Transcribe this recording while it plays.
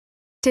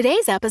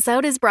Today's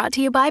episode is brought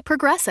to you by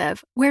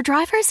Progressive, where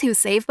drivers who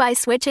save by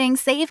switching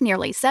save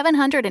nearly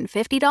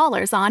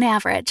 $750 on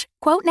average.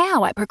 Quote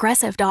now at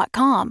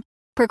Progressive.com.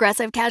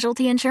 Progressive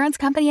Casualty Insurance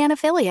Company and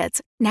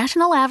Affiliates.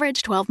 National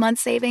average 12-month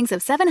savings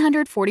of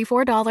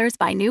 $744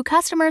 by new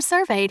customers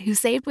surveyed who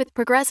saved with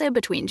Progressive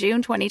between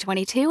June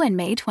 2022 and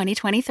May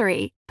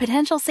 2023.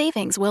 Potential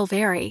savings will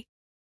vary.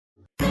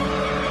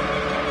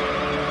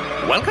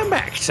 Welcome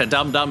back to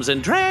Dum-Dums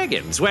and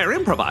Dragons, where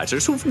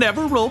improvisers who've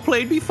never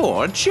roleplayed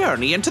before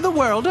journey into the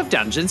world of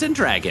Dungeons and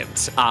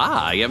Dragons.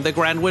 I am the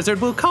Grand Wizard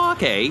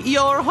Bukake,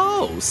 your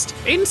host.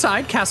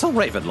 Inside Castle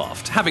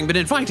Ravenloft, having been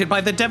invited by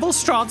the Devil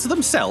Strahds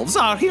themselves,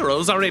 our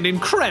heroes are in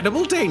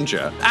incredible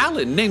danger.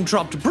 Alan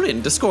name-dropped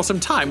Bryn to score some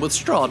time with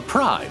Strahd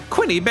pride.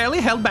 Quinny barely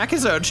held back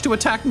his urge to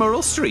attack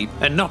Murrell Street,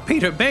 and not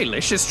Peter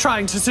Baelish is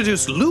trying to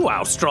seduce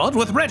Luau Strahd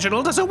with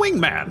Reginald as a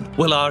wingman.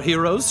 Will our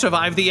heroes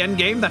survive the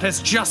endgame that has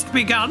just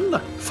begun?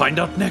 Find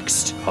out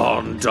next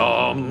on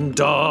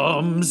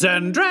Dum-Dums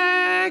and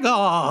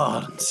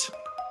Dragons.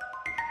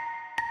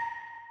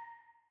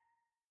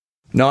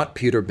 Not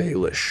Peter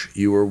Baelish.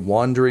 You were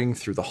wandering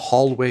through the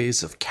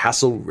hallways of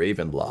Castle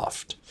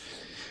Ravenloft.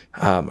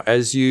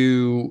 As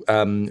you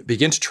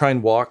begin to try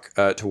and walk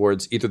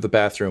towards either the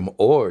bathroom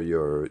or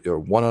your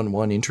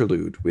one-on-one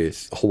interlude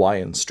with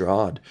Hawaiian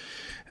Strahd,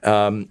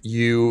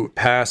 you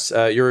pass.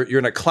 You're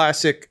in a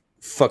classic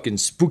fucking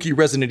spooky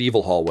Resident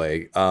Evil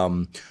hallway.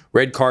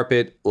 Red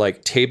carpet,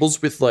 like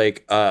tables with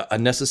like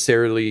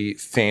unnecessarily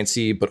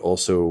fancy but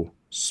also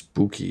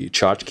spooky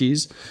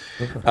tchotchkes.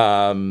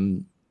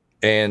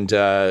 And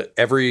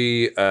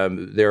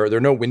there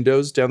are no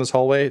windows down this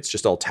hallway. It's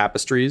just all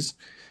tapestries.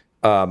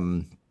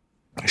 Showing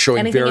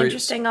anything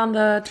interesting on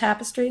the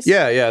tapestries?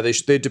 Yeah.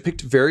 They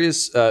depict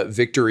various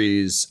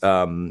victories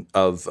of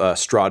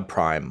Strahd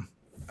Prime.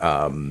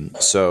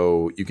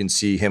 So you can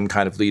see him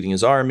kind of leading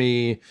his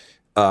army.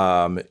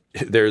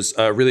 There's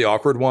a really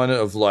awkward one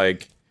of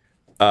like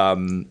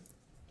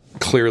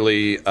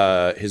clearly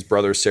his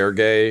brother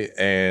Sergei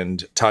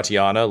and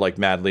Tatiana like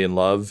madly in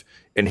love,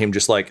 and him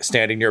just like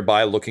standing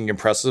nearby looking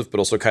impressive but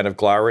also kind of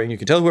glowering. You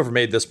can tell whoever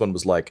made this one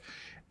was like,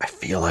 I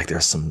feel like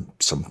there's some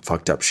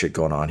fucked up shit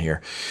going on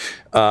here.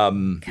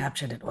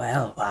 Captured it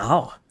well.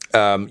 Wow.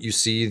 You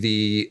see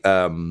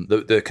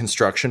the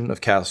construction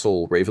of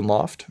Castle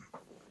Ravenloft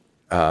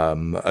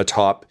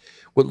atop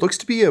what looks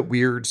to be a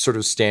weird sort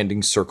of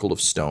standing circle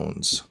of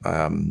stones.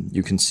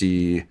 You can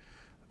see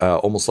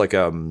almost like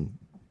a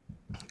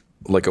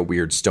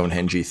weird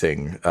Stonehenge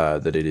thing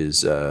that it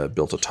is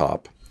built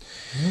atop.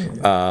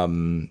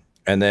 And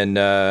then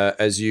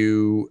as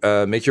you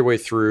make your way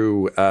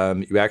through,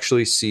 you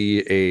actually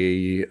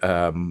see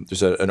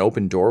there's an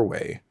open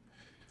doorway.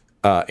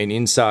 And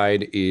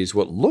inside is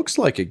what looks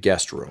like a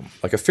guest room,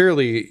 like a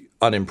fairly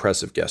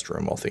unimpressive guest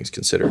room, all things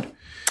considered.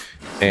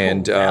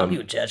 And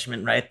value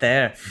judgment right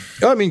there.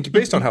 I mean,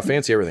 based on how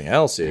fancy everything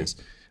else is.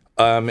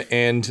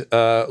 And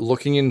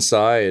looking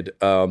inside,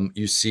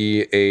 you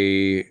see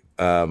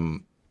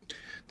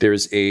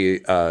there's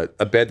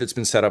a bed that's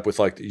been set up with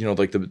like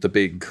the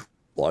big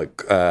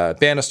like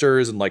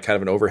banisters and like kind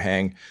of an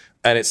overhang,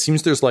 and it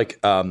seems there's like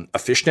a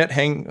fishnet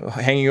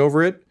hanging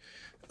over it.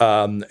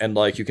 And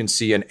like you can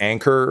see an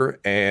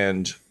anchor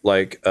and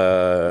like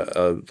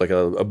a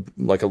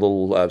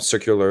little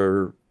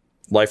circular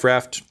life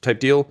raft type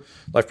deal,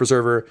 life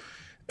preserver,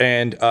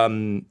 and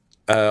on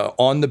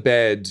the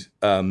bed,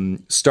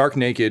 stark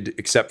naked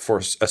except for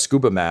a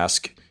scuba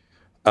mask,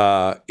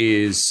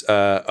 is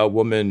a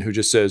woman who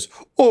just says,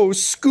 "Oh,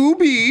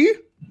 Scooby,"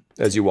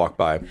 as you walk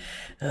by.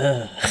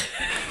 And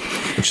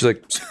she's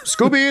like,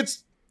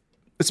 "Scooby,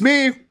 it's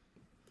me.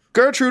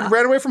 Gertrude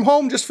ran away from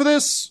home just for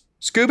this.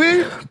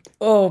 Scooby."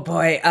 Oh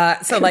boy.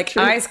 So like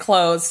eyes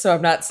closed, so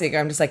I'm not seeing her.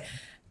 I'm just like,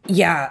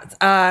 yeah,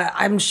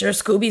 I'm sure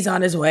Scooby's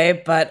on his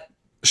way, but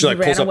she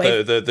like pulls up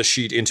the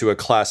sheet into a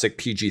classic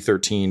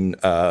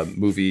PG-13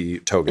 movie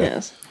toga.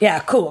 Yes. Yeah,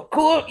 cool.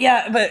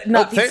 Yeah, but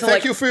not.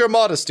 Thank you for your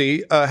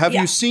modesty. Have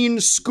you seen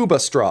Scuba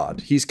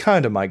Strahd? He's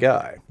kind of my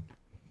guy.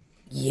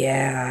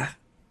 Yeah,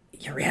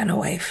 you ran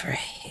away for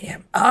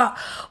him.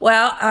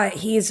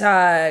 He's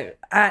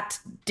at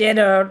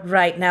dinner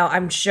right now.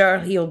 I'm sure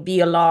he'll be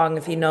along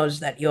if he knows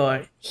that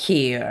you're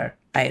here.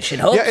 I should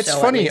hope so. Yeah, it's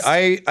funny.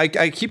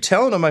 I keep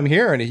telling him I'm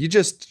here, and he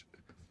just...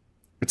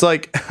 It's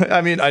like,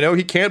 I mean, I know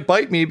he can't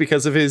bite me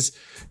because of his,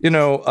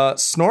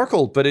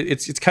 snorkel, but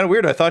it's kind of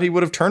weird. I thought he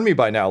would have turned me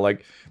by now.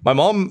 Like, my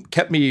mom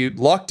kept me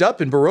locked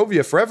up in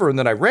Barovia forever, and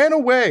then I ran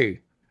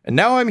away, and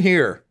now I'm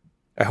here.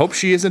 I hope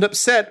she isn't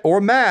upset or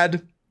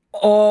mad.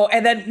 Oh,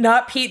 and then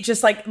not Pete,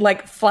 just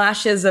like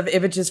flashes of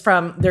images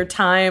from their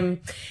time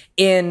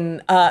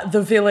in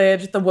the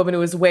village, the woman who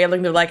was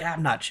wailing, they're like,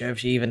 I'm not sure if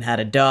she even had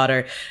a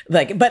daughter.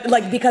 Like, but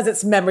like, because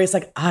it's memory, it's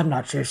like, I'm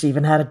not sure if she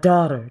even had a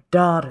daughter.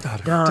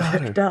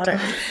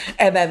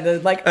 And then they're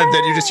like, and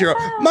then you just hear,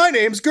 my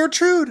name's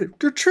Gertrude.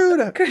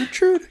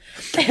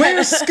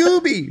 Where's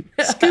Scooby?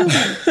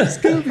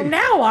 Scooby. From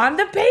now on,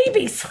 the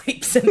baby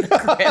sleeps in the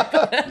crib.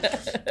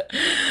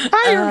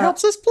 Iron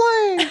helps us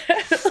play.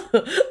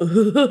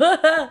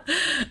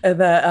 And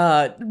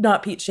then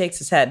Not Pete shakes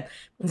his head.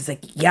 He's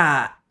like,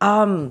 yeah,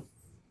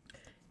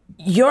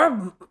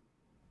 your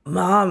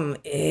mom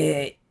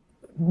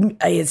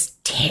is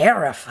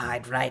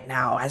terrified right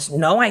now, has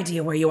no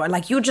idea where you are.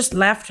 Like, you just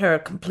left her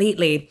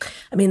completely.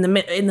 I mean,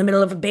 in the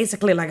middle of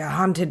basically like a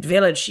haunted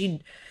village.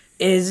 She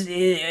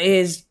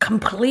is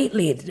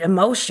completely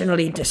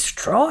emotionally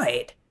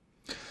destroyed.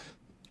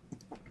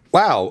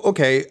 Wow.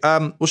 Okay.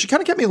 Well, she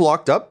kind of kept me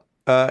locked up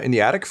in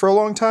the attic for a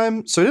long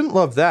time, so I didn't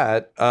love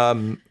that.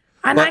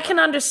 And I can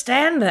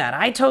understand that.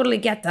 I totally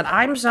get that.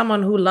 I'm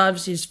someone who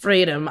loves his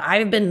freedom.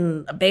 I've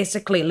been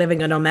basically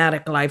living a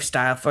nomadic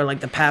lifestyle for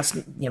like the past,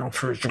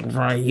 for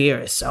a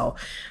year. So,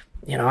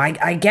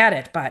 I get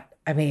it. But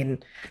I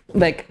mean,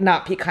 like,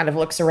 Not Pete kind of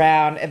looks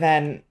around and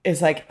then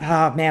is like,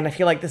 oh man, I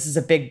feel like this is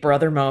a big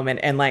brother moment.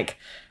 And like,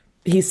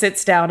 he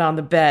sits down on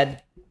the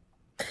bed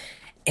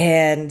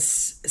and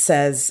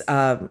says,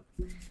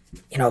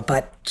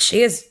 but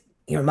she is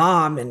your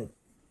mom and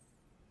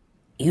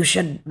you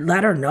should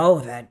let her know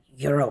that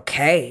you're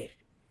okay.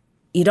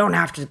 You don't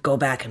have to go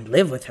back and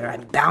live with her. I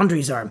mean,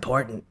 boundaries are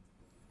important.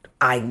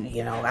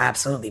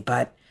 Absolutely.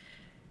 But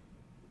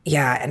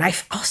yeah, and I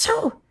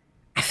feel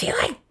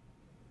like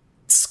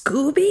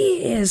Scooby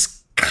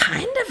is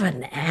kind of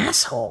an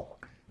asshole.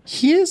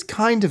 He is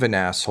kind of an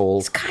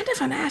asshole. He's kind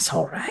of an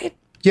asshole, right?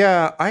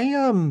 Yeah,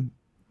 and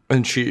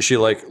she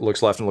like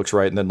looks left and looks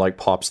right and then like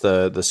pops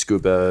the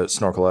scuba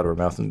snorkel out of her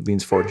mouth and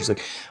leans forward. She's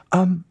like,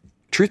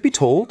 truth be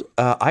told,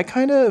 I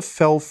kind of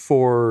fell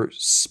for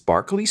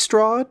Sparkly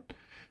Strahd,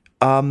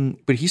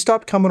 but he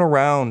stopped coming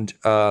around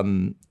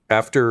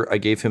after I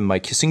gave him my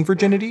kissing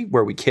virginity,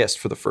 where we kissed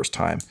for the first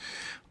time.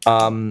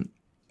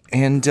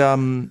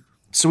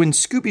 So when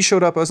Scooby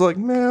showed up, I was like,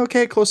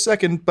 okay, close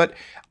second. But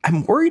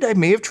I'm worried I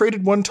may have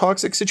traded one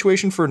toxic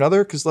situation for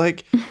another because,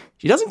 like,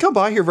 he doesn't come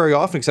by here very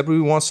often except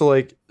when he wants to,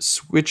 like,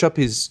 switch up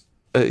his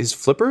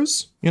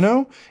flippers,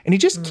 And he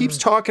just keeps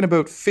talking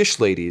about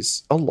fish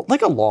ladies, a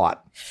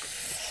lot.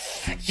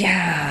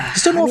 Yeah. I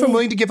still don't know if I'm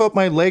willing to give up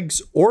my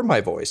legs or my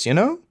voice,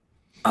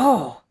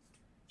 Oh,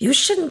 you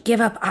shouldn't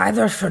give up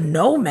either for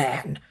no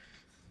man.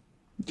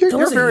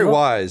 You're very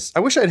wise. I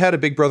wish I'd had a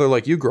big brother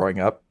like you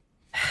growing up.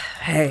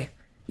 Hey,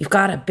 you've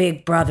got a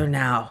big brother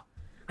now.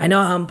 I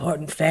know how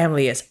important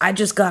family is. I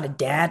just got a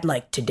dad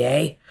like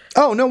today.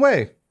 Oh, no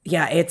way.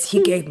 Yeah,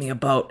 he gave me a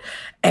boat.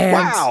 And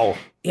wow.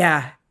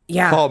 Yeah.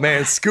 Oh,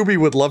 man, Scooby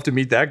would love to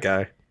meet that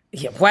guy.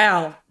 Yeah,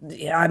 well,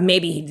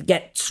 maybe he'd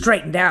get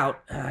straightened out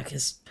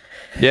because...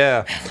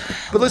 Yeah.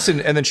 But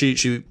listen, and then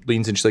she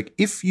leans in. She's like,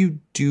 if you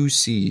do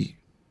see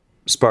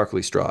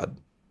Sparkly Strahd,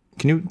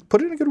 can you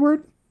put in a good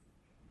word?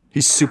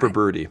 He's super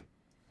broody.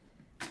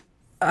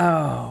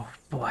 Oh,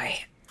 boy.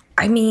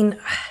 I mean,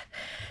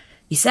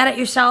 you said it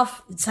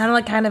yourself. It sounded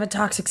like kind of a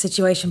toxic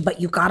situation, but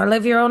you got to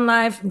live your own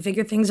life and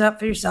figure things out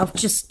for yourself.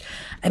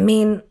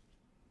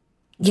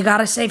 You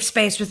got a safe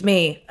space with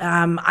me.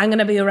 I'm going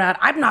to be around.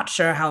 I'm not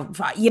sure how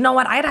far. You know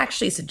what? I'd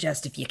actually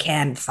suggest if you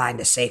can find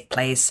a safe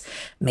place,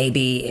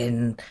 maybe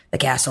in the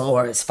castle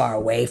or as far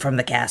away from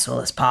the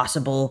castle as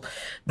possible.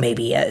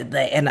 Maybe,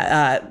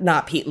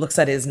 Not Pete looks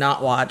at his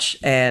not watch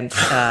and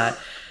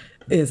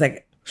is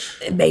like,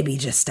 maybe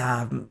just,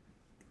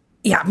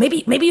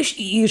 maybe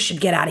you should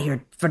get out of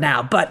here for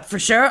now. But for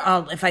sure,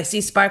 if I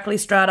see Sparkly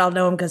Strahd, I'll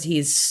know him because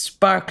he's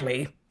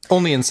sparkly.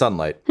 Only in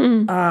sunlight.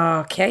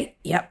 Okay.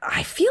 Yep.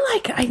 I feel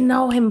like I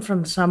know him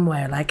from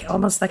somewhere, like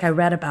almost like I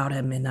read about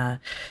him in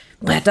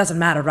well, it doesn't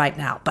matter right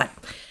now, but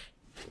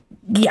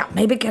yeah,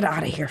 maybe get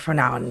out of here for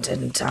now and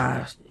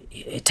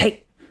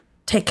take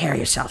care of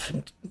yourself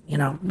and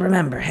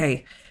remember,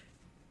 hey,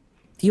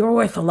 you're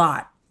worth a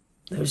lot.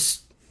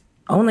 There's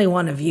only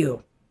one of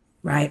you,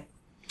 right?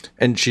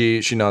 And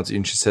she nods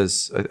and she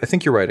says, I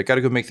think you're right. I got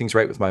to go make things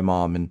right with my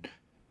mom. And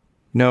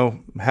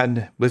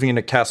living in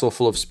a castle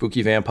full of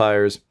spooky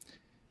vampires,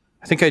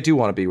 I think I do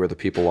want to be where the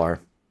people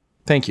are.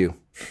 Thank you.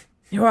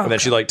 You're welcome. And then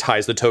she like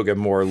ties the toga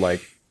more like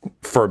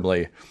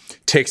firmly,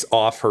 takes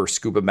off her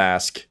scuba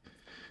mask.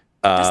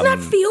 Doesn't that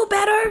feel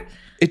better?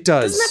 It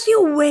does. Doesn't that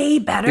feel way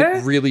better?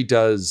 It really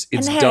does.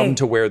 It's dumb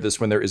to wear this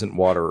when there isn't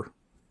water.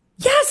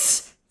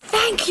 Yes.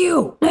 Thank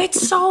you.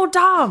 It's so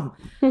dumb.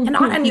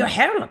 And your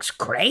hair looks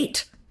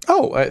great.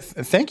 Oh,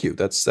 thank you.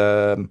 That's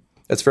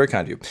very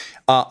kind of you.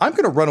 I'm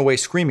going to run away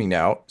screaming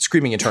now.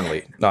 Screaming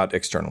internally, not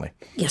externally.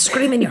 Yeah,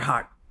 scream in your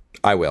heart.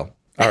 I will.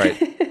 All right.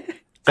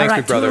 Thanks,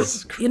 big brother.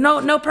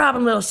 No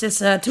problem, little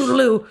sis.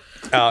 Toodaloo.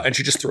 And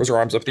she just throws her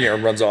arms up in the air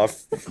and runs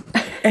off.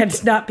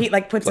 And Not Pete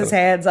puts his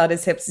hands on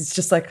his hips. It's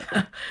just like,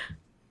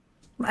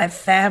 My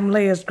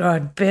family is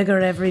growing bigger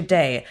every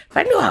day. If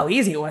I knew how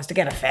easy it was to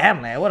get a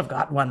family, I would have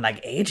gotten one like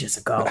ages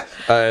ago.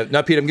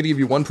 Now, Pete, I'm going to give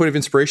you 1 point of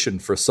inspiration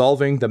for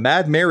solving the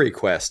Mad Mary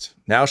quest.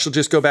 Now she'll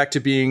just go back to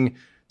being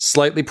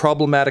slightly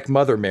problematic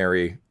Mother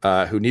Mary,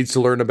 who needs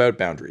to learn about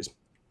boundaries.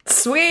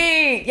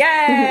 Sweet!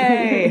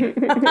 Yay!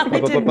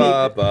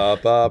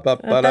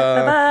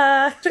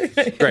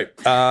 Great.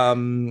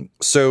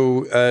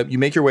 So you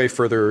make your way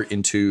further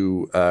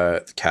into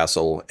the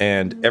castle,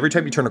 and every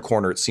time you turn a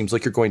corner, it seems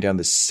like you're going down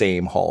the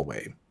same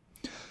hallway.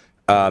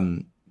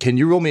 Can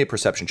you roll me a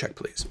perception check,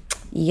 please?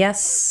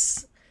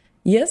 Yes.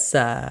 Yes,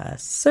 I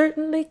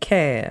certainly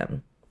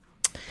can.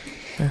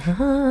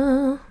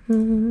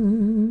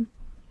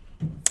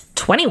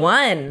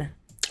 21.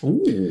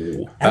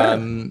 Ooh.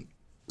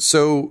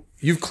 So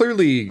you've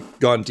clearly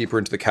gone deeper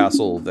into the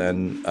castle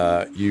than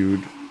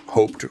you'd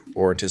hoped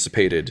or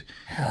anticipated.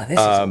 Oh, this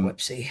is a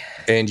whoopsie.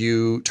 And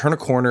you turn a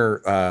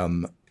corner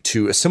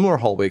to a similar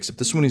hallway, except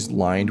this one is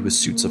lined with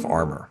suits of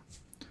armor,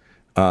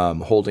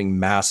 holding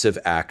massive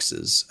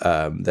axes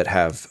that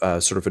have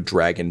sort of a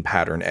dragon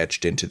pattern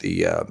etched into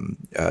the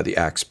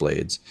axe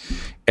blades.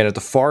 And at the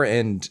far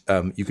end,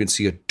 you can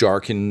see a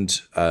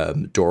darkened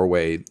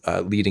doorway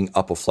leading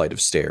up a flight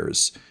of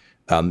stairs,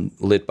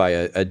 lit by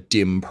a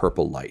dim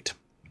purple light.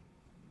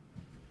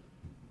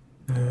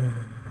 Do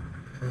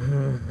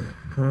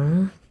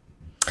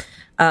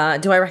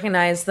I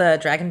recognize the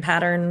dragon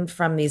pattern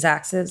from these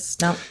axes?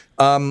 No.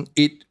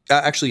 It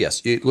actually,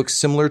 yes. It looks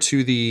similar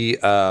to the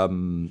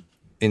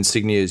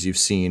insignias you've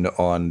seen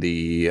on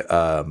the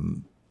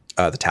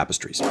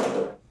tapestries.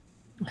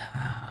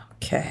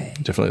 Okay.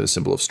 Definitely the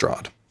symbol of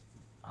Strahd.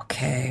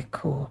 Okay.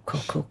 Cool.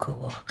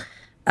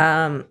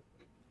 I'm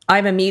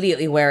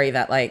immediately wary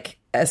that, like,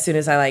 as soon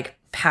as I, like,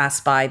 pass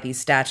by these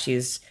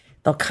statues,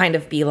 they'll kind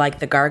of be like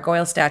the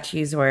gargoyle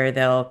statues where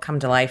they'll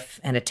come to life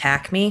and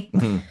attack me.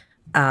 Mm-hmm.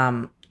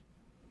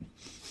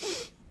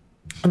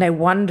 And I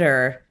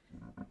wonder,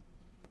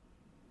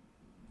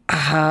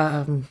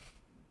 and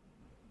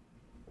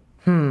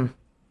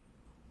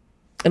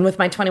with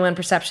my 21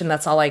 perception,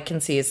 that's all I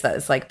can see is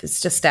that it's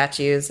just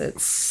statues.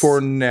 It's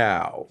for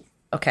now.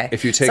 Okay.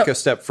 If you take a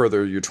step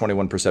further, your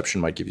 21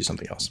 perception might give you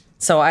something else.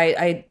 So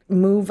I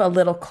move a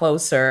little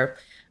closer.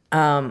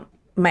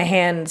 My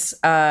hands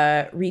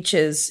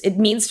it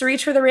means to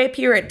reach for the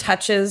rapier. It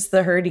touches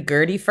the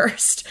hurdy-gurdy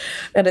first.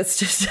 And it's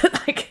just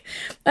like,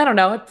 I don't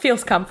know, it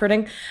feels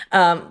comforting.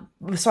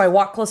 So I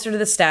walk closer to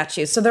the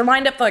statues. So they're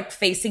lined up like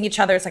facing each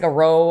other. It's like a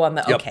row on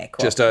the, yep. Okay,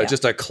 cool.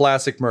 Just a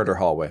classic murder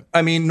hallway.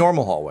 I mean,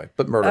 normal hallway,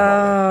 but murder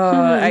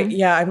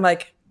hallway. I'm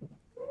like,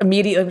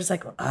 immediately I'm just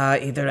like,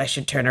 either I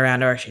should turn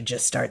around or I should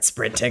just start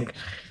sprinting.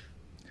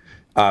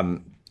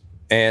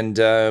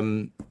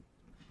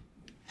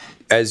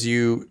 As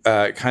you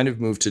kind of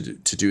move to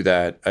do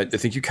that, I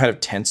think you kind of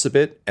tense a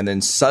bit, and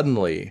then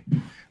suddenly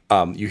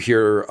you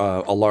hear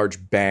a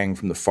large bang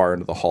from the far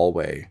end of the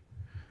hallway,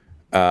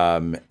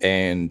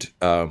 and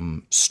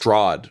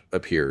Strahd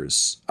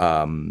appears,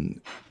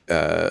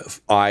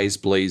 eyes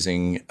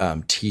blazing,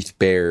 teeth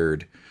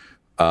bared,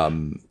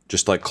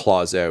 just like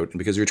claws out. And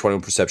because of your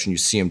 21 perception, you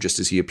see him just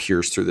as he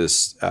appears through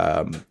this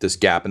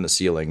gap in the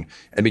ceiling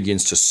and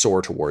begins to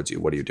soar towards you.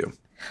 What do you do?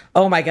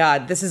 Oh my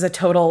God, this is a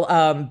total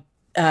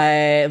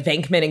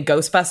Venkman and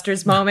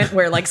Ghostbusters moment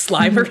where like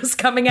Slimer is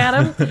coming at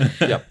him.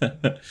 Yep.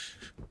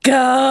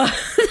 All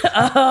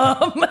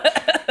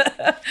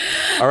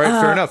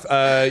right, fair enough.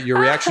 Your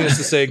reaction is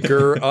to say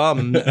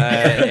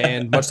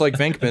and much like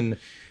Venkman,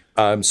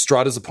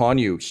 Strahd is upon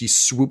you. He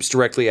swoops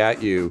directly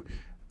at you.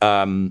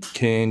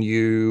 Can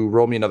you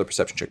roll me another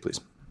perception check, please?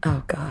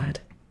 Oh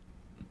God.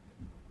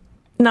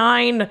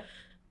 9.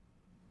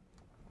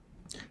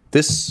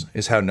 This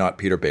is how not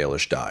Peter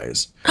Baelish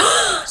dies.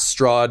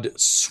 Strahd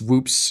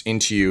swoops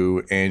into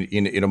you, and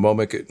in a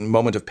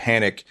moment of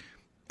panic,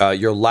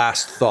 your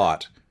last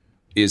thought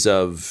is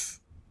of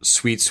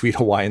sweet, sweet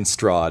Hawaiian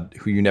Strahd,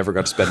 who you never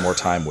got to spend more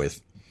time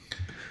with.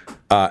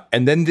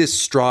 And then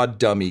this Strahd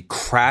dummy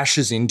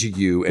crashes into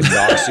you and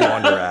knocks you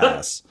on your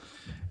ass.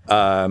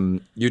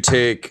 You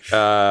take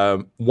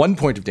 1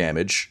 point of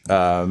damage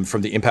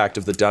from the impact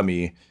of the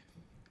dummy,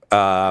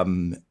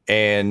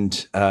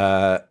 and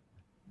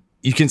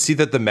you can see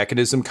that the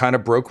mechanism kind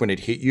of broke when it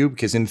hit you,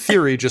 because in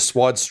theory, just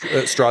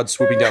Strahd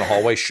swooping down a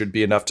hallway should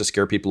be enough to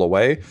scare people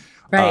away.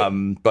 Right.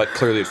 But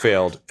clearly it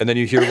failed. And then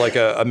you hear like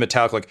a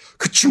metallic like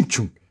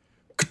ka-chung-chung,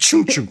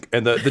 ka-chung-chung,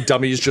 and the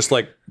dummy is just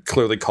like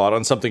clearly caught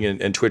on something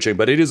and twitching.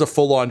 But it is a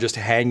full-on just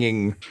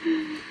hanging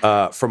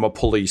from a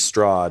pulley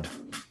Strahd.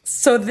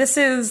 So this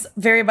is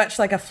very much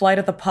like a Flight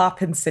of the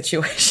Poppins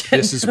situation.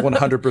 This is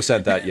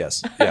 100% that,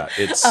 yes. Yeah,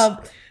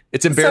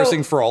 it's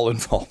embarrassing for all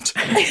involved.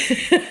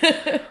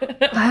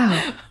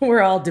 Wow.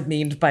 We're all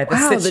demeaned by the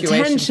situation.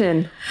 The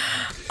tension.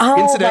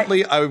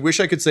 Incidentally, I wish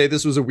I could say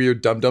this was a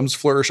weird Dum-Dums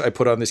flourish I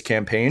put on this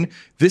campaign.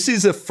 This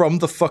is a from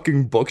the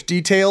fucking book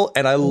detail,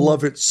 and I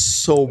love it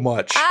so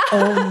much.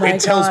 Oh my God. It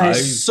tells me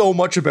so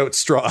much about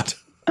Strahd.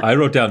 I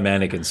wrote down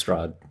mannequin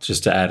Strahd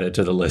just to add it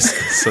to the list.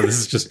 So this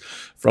is just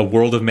for a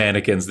world of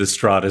mannequins. This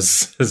Strahd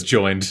has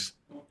joined.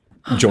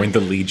 Join the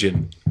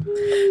Legion.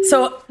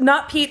 So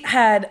Not Pete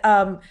had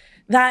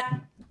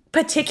that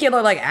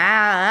particular like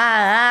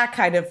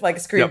kind of like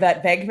scream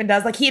that Venkman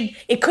does. Like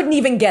it couldn't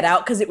even get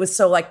out because it was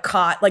so like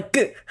caught like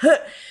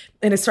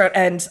in his throat.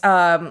 And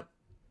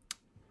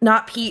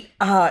Not Pete,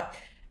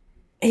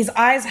 his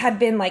eyes had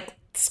been like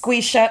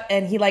squeezed shut,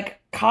 and he like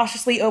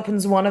cautiously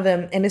opens one of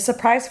them and is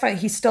surprised to find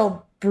he's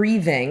still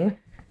breathing.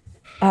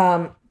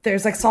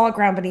 There's like solid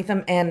ground beneath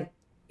him, and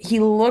he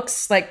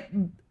looks like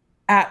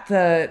at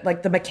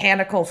the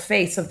mechanical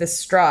face of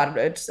this Strahd.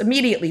 It's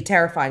immediately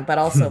terrifying, but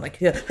also like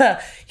he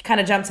kind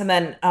of jumps and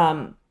then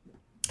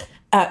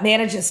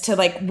manages to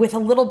like with a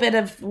little bit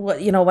of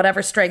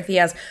whatever strength he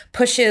has,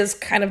 pushes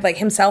kind of like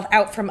himself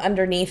out from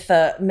underneath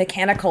the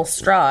mechanical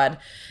Strahd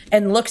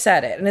and looks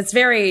at it. And it's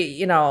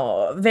very,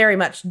 very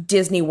much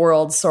Disney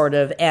World sort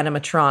of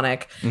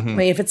animatronic. I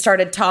mean, if it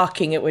started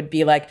talking, it would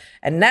be like,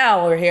 and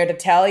now we're here to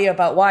tell you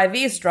about why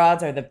these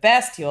Strahds are the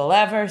best you'll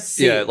ever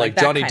see. Yeah, like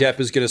Johnny Depp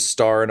is going to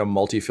star in a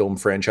multi-film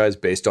franchise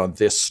based on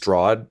this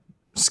Strahd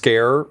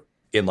scare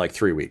in like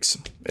 3 weeks.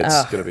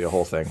 It's going to be a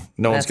whole thing.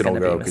 No one's going to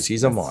go because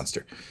he's a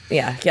monster.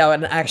 Yeah,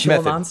 an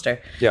actual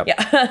monster.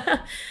 Yeah.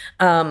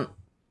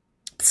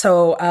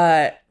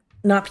 So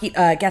Not Pete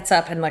gets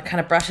up and like kind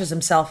of brushes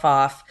himself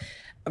off,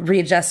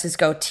 readjusts his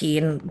goatee,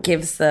 and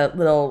gives the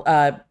little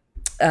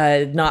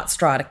Not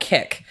Strahd a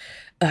kick,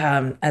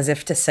 as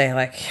if to say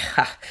like,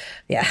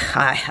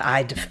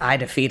 I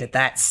defeated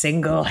that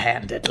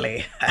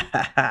single-handedly.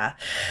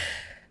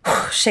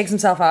 Shakes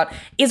himself out,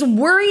 is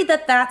worried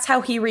that that's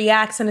how he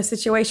reacts in a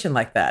situation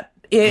like that.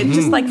 It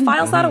just like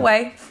files that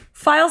away,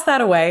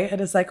 and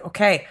is like,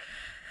 okay,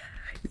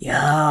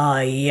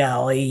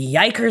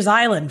 Yikers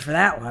Island for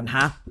that one,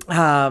 huh?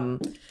 That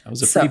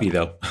was a freebie,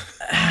 though.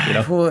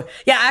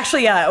 Yeah,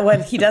 actually,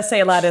 what he does say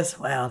a lot is,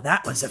 well,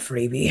 that was a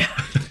freebie.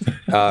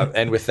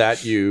 And with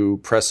that, you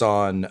press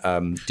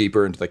on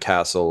deeper into the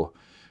castle,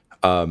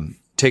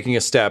 taking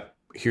a step,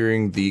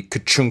 hearing the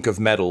ka-chunk of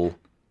metal,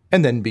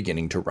 and then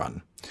beginning to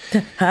run.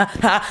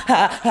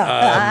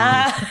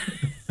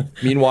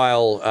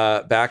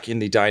 Meanwhile, back in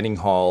the dining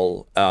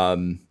hall,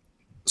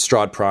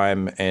 Strahd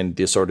Prime and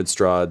the assorted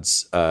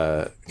Strahds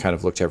kind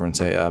of look to everyone and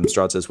say,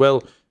 Strahd says,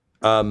 well,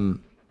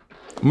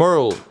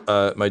 Merle,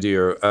 my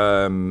dear,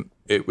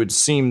 it would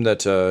seem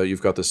that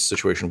you've got this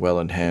situation well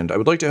in hand. I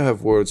would like to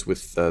have words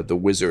with the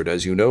wizard.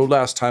 As you know,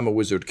 last time a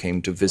wizard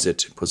came to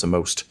visit, it was a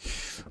most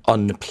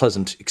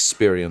unpleasant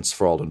experience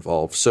for all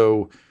involved.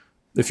 So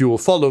if you will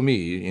follow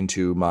me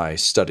into my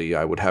study,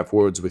 I would have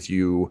words with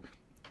you.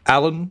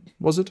 Alan,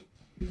 was it?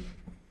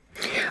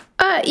 Yeah.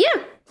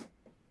 Yep.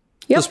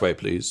 This way,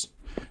 please.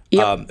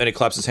 Yep. And he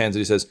claps his hands and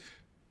he says,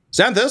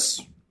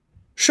 Xanthus,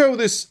 show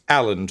this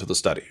Alan to the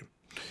study.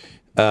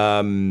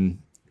 And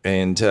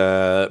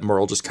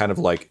Merle just kind of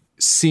like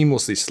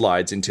seamlessly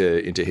slides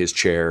into his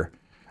chair.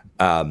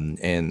 Alan,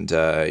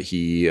 I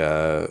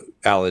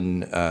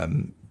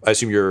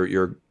assume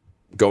you're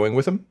going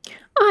with him?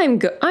 I'm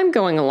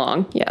going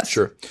along, yes.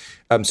 Sure.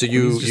 So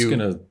he's just going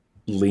to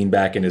lean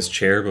back in his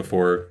chair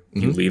before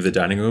you leave the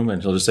dining room,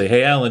 and he'll just say,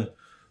 hey, Alan,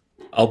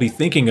 I'll be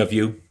thinking of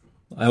you.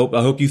 I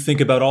hope you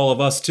think about all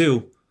of us,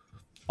 too.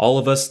 All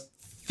of us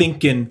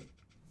thinking,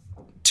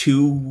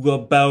 too,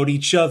 about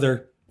each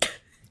other.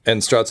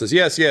 And Strahd says,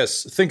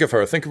 yes, think of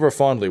her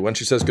fondly when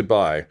she says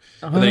goodbye.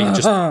 And then he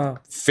just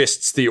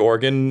fists the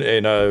organ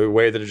in a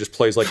way that it just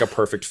plays like a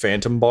perfect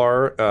phantom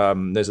bar.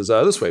 This is,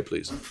 this way,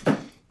 please.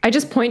 I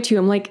just point to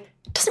him like,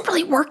 it doesn't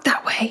really work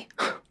that way.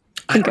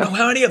 I don't know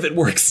how any of it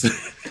works.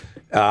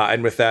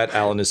 And with that,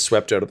 Alan is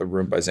swept out of the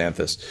room by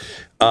Xanthus.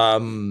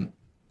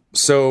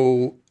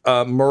 So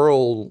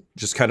Merle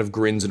just kind of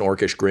grins an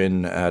orcish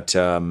grin at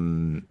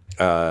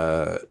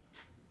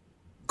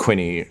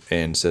Quinny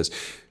and says,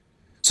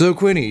 so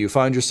Quinny, you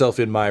find yourself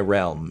in my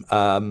realm.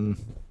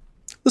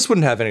 This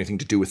wouldn't have anything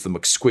to do with the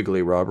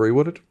McSquiggly robbery,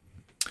 would it?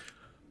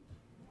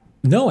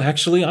 No,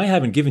 actually, I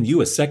haven't given you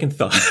a second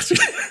thought.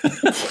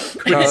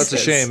 No, that's a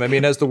shame. I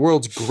mean, as the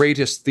world's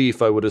greatest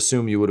thief, I would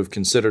assume you would have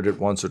considered it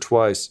once or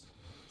twice.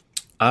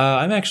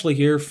 I'm actually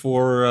here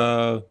for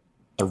a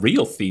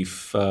real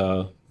thief,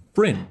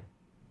 Bryn.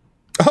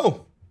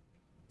 Oh.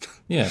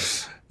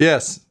 Yes.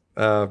 Yes,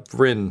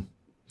 Bryn.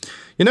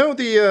 You know,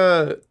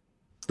 the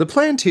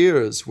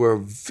Plantiers were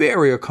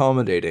very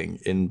accommodating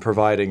in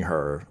providing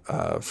her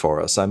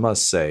for us, I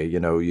must say. You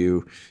know,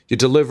 you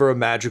deliver a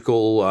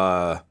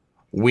magical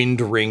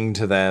wind ring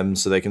to them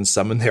so they can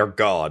summon their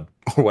god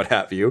or what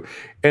have you,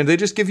 and they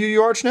just give you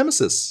your arch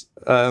nemesis.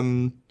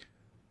 I'm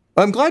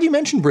glad you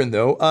mentioned Bryn,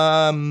 though,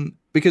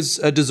 because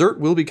a dessert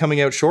will be coming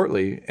out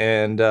shortly,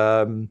 and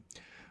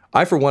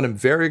I, for one, am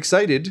very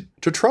excited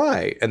to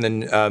try. And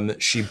then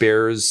she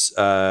bears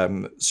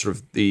sort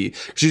of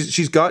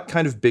she's got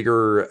kind of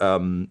bigger,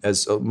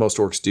 as most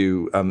orcs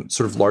do,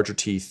 sort of larger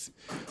teeth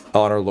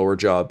on her lower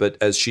jaw. But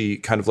as she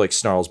kind of like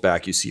snarls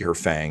back, you see her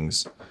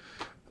fangs.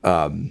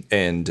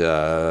 And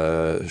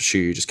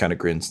she just kind of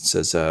grins and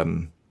says, I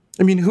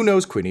mean, who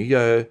knows, Quinny?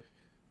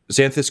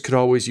 Xanthus could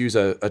always use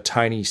a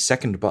tiny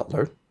second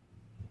butler.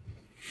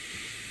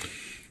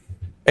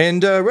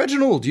 And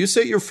Reginald, you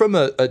say you're from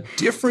a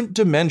different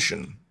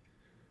dimension.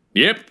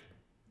 Yep.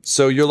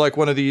 So you're like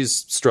one of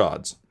these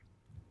Strahds.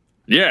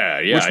 Yeah.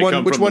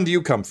 Which one do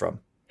you come from?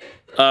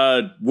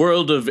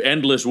 World of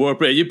Endless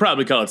Warp. You'd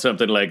probably call it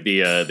something like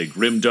the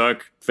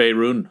Grimdark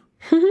Faerun.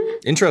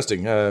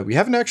 Interesting. We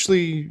haven't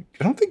actually,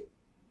 I don't think,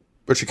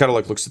 but she kind of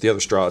like looks at the other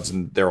Strahds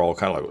and they're all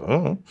kind of like,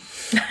 oh.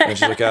 And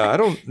she's like, I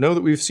don't know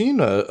that we've seen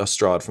a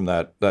Strahd from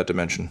that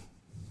dimension.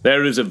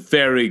 There is a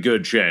very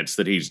good chance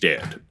that he's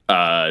dead.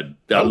 A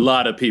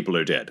lot of people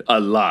are dead. A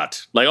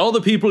lot. Like all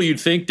the people you'd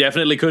think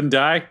definitely couldn't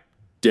die,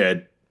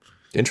 dead.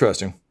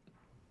 Interesting.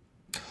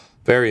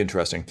 Very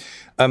interesting.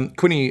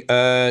 Quinny,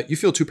 you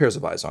feel two pairs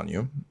of eyes on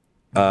you.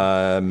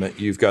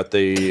 You've got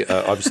the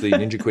obviously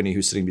Ninja Quinny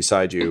who's sitting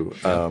beside you,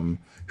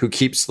 who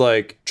keeps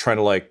like trying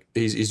to like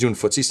he's doing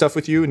footsie stuff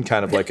with you in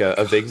kind of like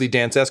a vaguely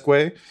dance-esque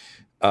way,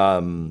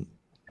 and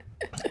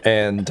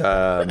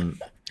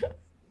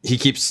he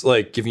keeps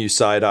like giving you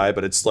side eye,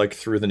 but it's like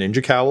through the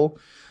ninja cowl,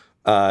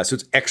 so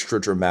it's extra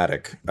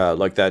dramatic,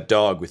 like that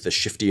dog with the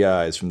shifty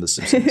eyes from The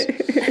Simpsons.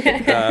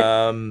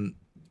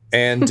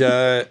 And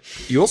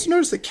you also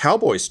notice that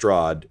Cowboy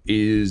Strahd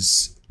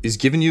is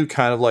giving you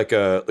kind of like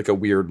a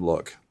weird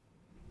look.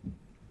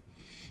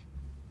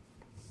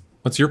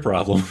 What's your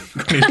problem?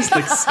 He just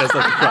like says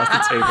like across the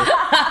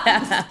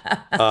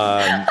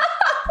table.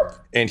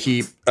 And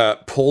he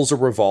pulls a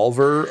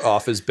revolver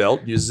off his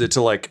belt, uses it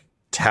to like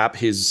tap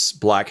his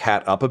black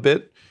hat up a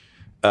bit,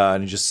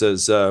 and he just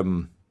says,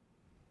 "You're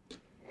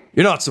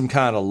not some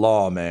kind of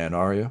lawman,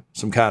 are you?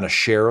 Some kind of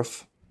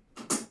sheriff?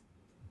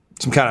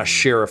 Some kind of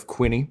Sheriff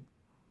Quinny?"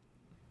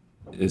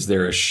 Is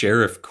there a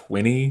Sheriff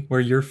Quinny where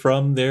you're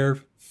from there,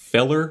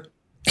 feller?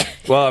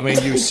 Well, I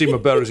mean, you seem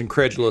about as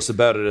incredulous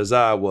about it as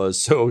I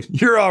was, so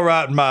you're all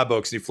right in my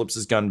books. And he flips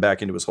his gun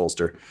back into his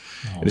holster.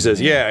 And he says,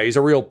 yeah, he's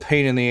a real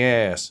pain in the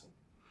ass.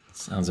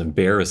 Sounds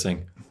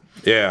embarrassing.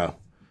 Yeah.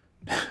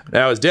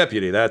 Now his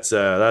deputy, that's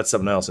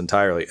something else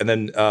entirely. And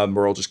then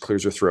Merle just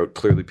clears her throat,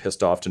 clearly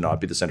pissed off to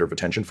not be the center of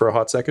attention for a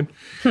hot second.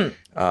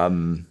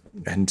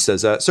 And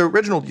says, so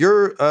Reginald,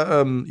 you're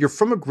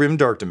from a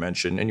grimdark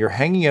dimension, and you're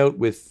hanging out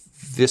with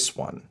this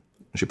one.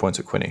 And she points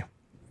at Quinny.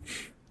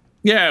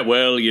 Yeah,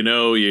 well, you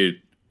know, you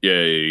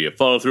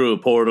fall through a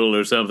portal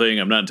or something.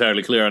 I'm not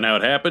entirely clear on how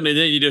it happened, and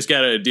then you just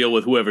gotta deal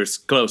with whoever's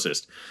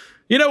closest.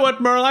 You know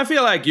what, Merle? I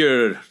feel like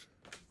you're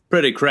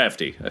pretty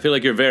crafty. I feel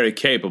like you're very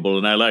capable,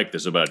 and I like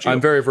this about you.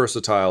 I'm very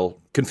versatile.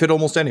 Can fit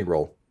almost any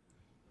role.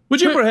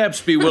 Would you perhaps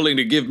be willing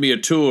to give me a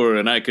tour,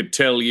 and I could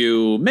tell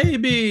you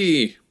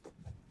maybe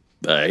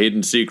a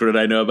hidden secret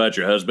I know about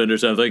your husband or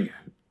something?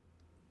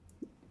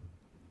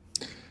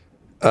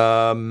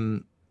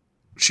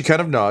 She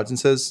kind of nods and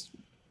says,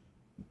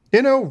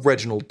 you know,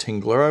 Reginald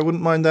Tingler, I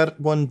wouldn't mind that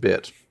one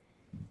bit.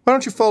 Why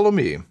don't you follow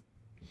me?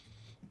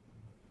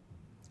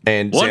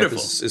 And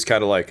Xanthus is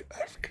kind of like,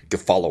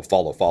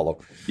 follow.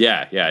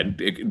 Yeah.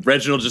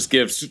 Reginald just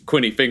gives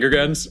Quinny finger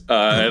guns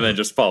and then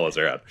just follows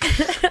her out.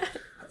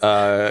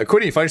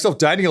 Quinny, you find yourself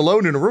dining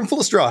alone in a room full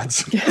of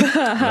Strahds.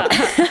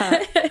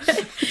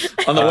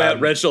 On the way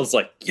out, Reginald's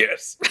like,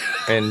 yes.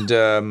 And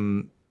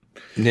Ninja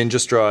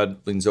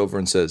Strahd leans over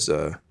and says,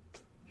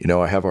 you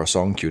know, I have our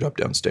song queued up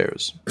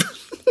downstairs.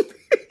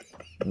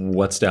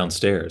 What's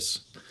downstairs?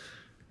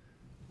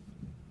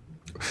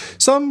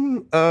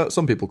 Some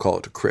people call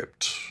it a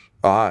crypt.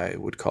 I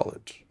would call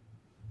it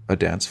a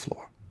dance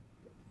floor.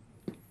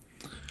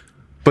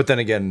 But then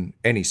again,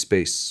 any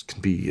space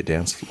can be a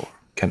dance floor,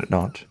 can it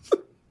not?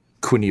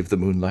 Quinny of the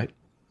Moonlight.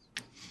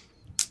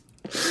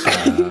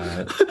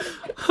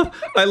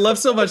 I love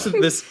so much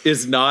that this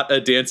is not a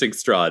dancing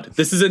Strahd.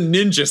 This is a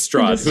ninja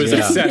Strahd who is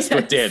obsessed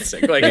with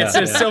dancing. Like, it's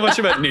just so much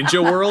about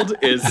Ninja World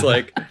is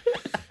like,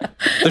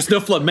 there's no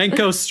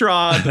flamenco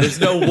Strahd, there's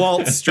no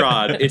waltz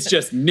Strahd. It's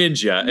just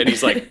ninja, and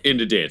he's like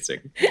into dancing.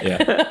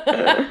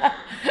 Yeah.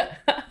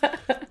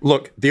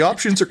 Look, the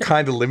options are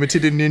kind of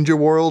limited in Ninja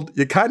World.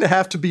 You kind of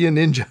have to be a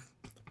ninja.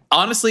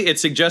 Honestly, it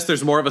suggests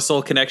there's more of a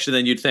soul connection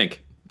than you'd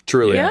think.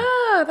 Truly.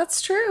 Yeah,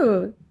 that's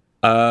true.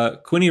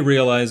 Quinny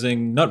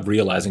not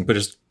realizing, but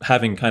just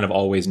having kind of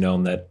always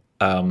known that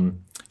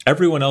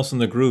everyone else in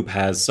the group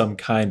has some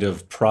kind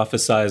of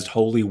prophesized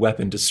holy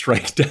weapon to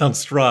strike down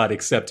Strahd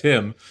except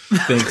him,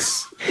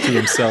 thinks to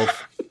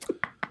himself,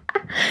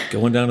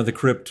 going down to the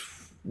crypt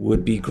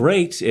would be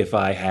great if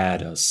I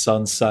had a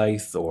sun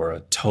scythe or a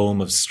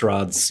tome of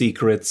Strahd's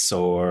secrets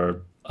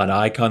or an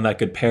icon that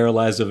could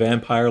paralyze a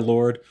vampire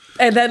lord.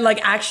 And then, like,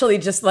 actually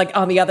just, like,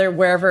 on the other,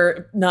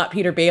 wherever not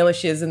Peter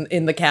Baelish is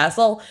in the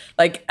castle,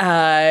 like,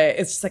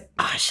 it's just like,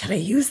 should I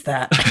use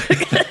that?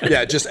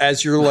 Yeah, just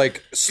as you're,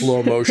 like,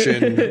 slow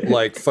motion,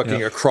 like,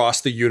 fucking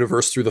across the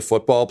universe through the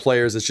football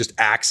players, it's just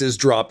axes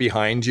drop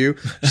behind you.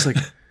 Just like,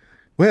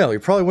 well, you're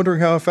probably wondering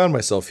how I found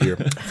myself here.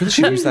 I really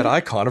should use that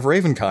icon of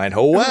Ravenkind.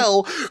 Oh,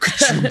 well.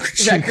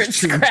 Record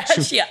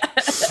scratch, yeah.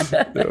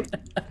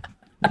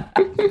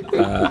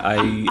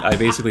 I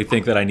basically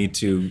think that I need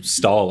to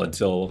stall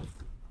until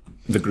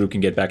the group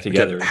can get back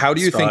together. Okay. How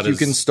do you think you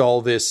can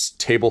stall this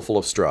table full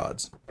of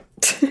Strahds?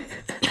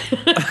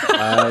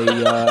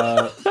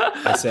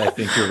 I say, I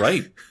think you're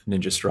right,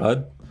 Ninja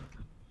Strahd.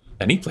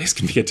 Any place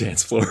can be a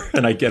dance floor.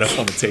 And I get up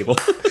on the table.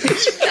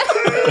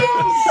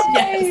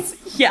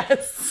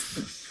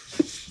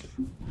 Yes.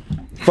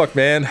 Fuck,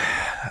 man.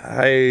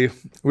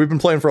 We've been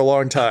playing for a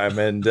long time,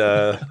 and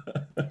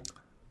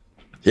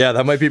yeah,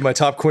 that might be my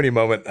top Quinny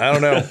moment. I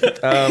don't know.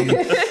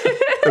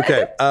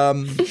 Okay,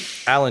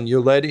 Alan,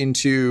 you're led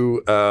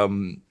into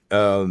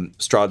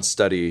Strahd's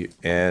study,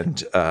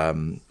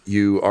 and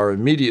you are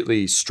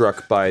immediately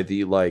struck by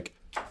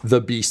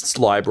the Beast's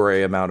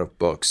library amount of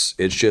books.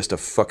 It's just a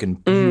fucking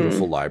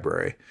beautiful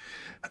library.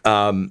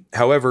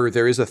 However,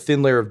 there is a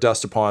thin layer of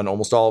dust upon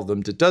almost all of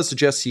them that does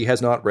suggest he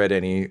has not read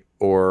any,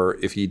 or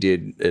if he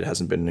did, it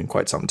hasn't been in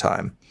quite some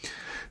time.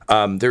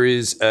 There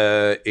is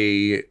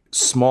a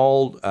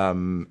small,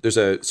 there's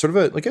a sort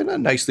of a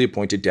nicely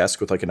appointed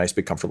desk with a nice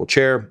big comfortable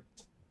chair.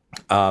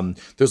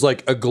 There's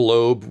a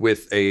globe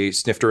with a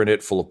snifter in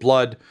it full of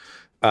blood.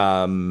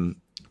 And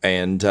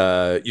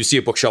you see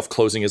a bookshelf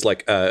closing as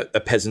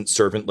a peasant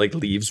servant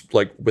leaves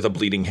with a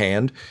bleeding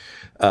hand.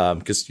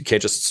 Because you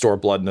can't just store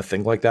blood in a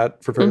thing like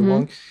that for very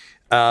long.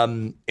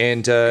 And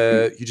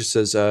he just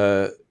says,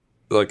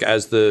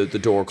 as the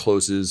door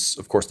closes,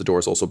 of course the door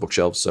is also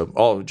bookshelves,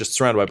 so just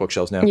surrounded by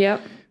bookshelves now.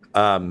 Yep.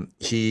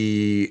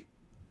 He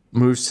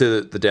moves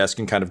to the desk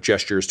and kind of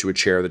gestures to a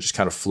chair that just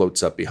kind of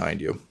floats up behind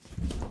you.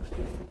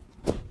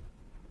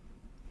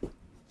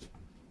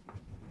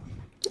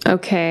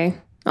 Okay,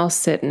 I'll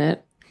sit in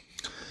it.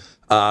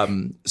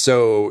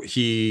 So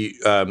he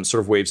sort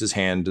of waves his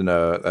hand and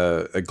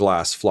a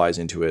glass flies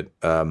into it.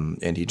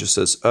 And he just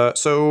says,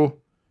 so,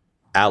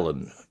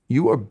 Alan,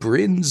 you are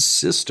Bryn's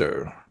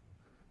sister.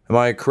 Am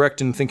I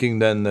correct in thinking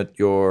then that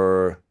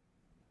your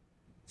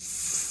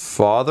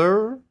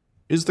father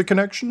is the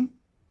connection?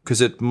 Because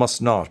it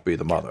must not be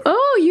the mother.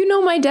 Oh, you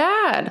know my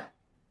dad.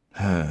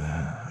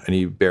 And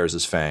he bares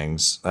his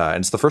fangs.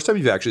 And it's the first time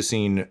you've actually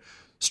seen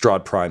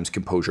Strahd Prime's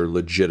composure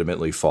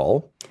legitimately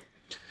fall.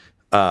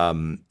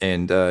 And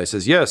he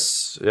says,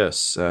 yes.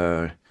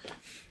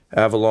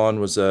 Avalon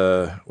was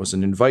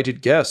an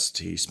invited guest.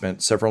 He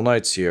spent several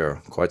nights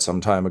here quite some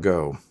time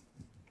ago.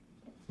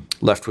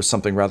 Left with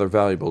something rather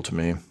valuable to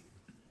me.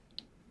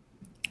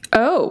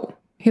 Oh,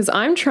 because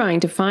I'm trying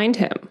to find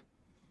him.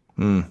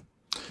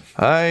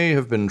 I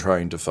have been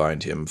trying to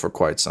find him for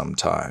quite some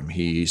time.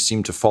 He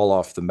seemed to fall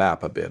off the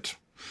map a bit.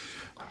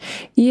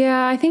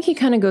 Yeah, I think he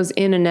kind of goes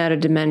in and out of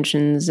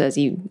dimensions as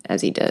he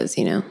does,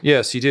 you know.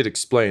 Yes, he did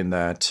explain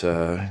that.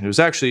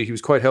 He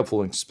was quite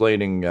helpful in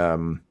explaining,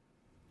 all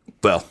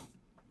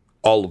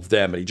of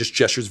them. And he just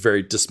gestures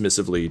very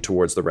dismissively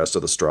towards the rest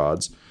of the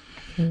Strahds.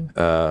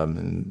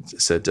 And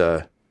said,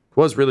 it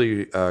was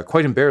really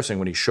quite embarrassing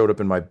when he showed up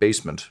in my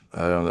basement.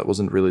 That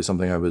wasn't really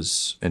something I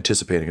was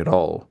anticipating at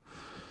all.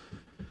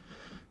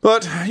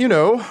 But,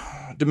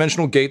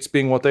 dimensional gates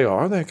being what they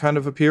are, they kind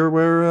of appear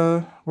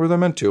where they're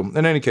meant to.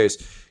 In any case,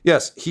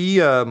 yes, he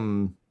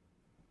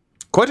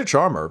quite a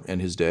charmer in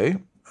his day.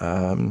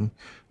 I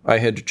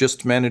had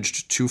just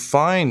managed to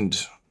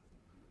find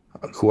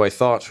who I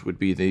thought would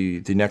be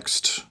the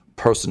next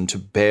person to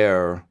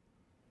bear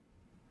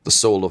the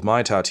soul of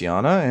my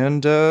Tatiana,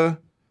 and I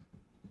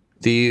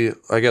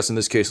guess in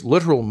this case,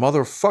 literal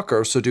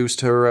motherfucker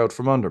seduced her out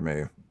from under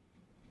me.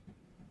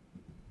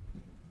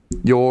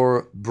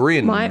 Your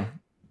Bryn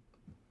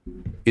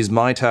is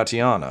my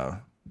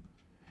Tatiana,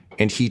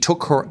 and he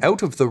took her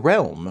out of the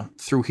realm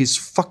through his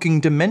fucking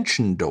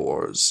dimension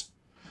doors,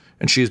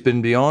 and she has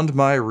been beyond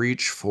my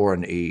reach for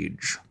an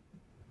age.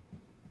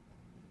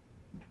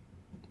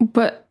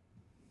 But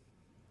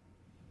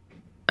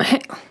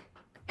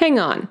hang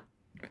on.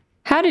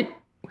 How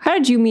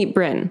did you meet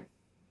Bryn?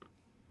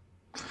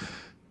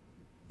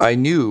 I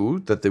knew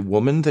that the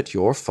woman that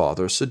your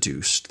father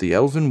seduced, the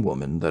elven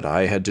woman that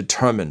I had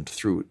determined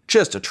through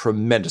just a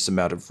tremendous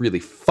amount of really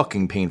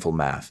fucking painful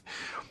math,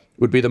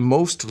 would be the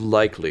most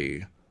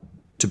likely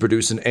to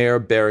produce an heir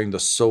bearing the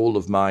soul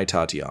of my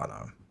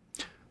Tatiana.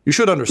 You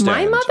should understand.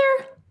 My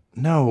mother?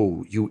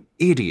 No, you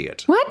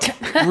idiot. What?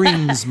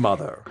 Bryn's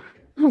mother.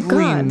 Oh, God.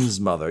 Bryn's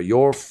mother.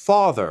 Your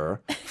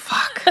father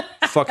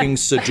fucking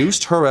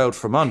seduced her out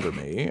from under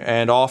me,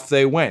 and off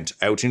they went,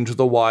 out into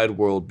the wide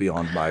world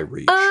beyond my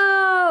reach.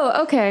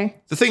 Oh, okay.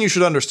 The thing you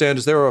should understand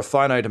is there are a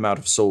finite amount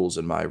of souls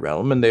in my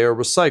realm, and they are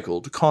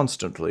recycled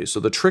constantly. So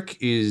the trick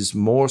is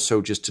more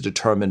so just to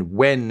determine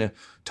when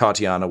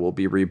Tatiana will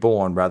be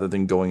reborn, rather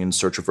than going in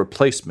search of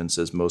replacements,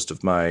 as most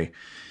of my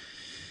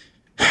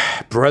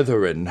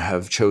brethren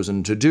have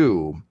chosen to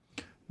do.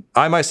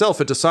 I myself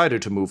had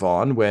decided to move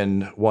on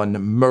when one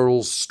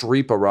Merle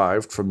Streep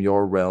arrived from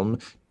your realm,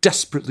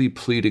 desperately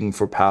pleading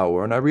for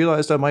power, and I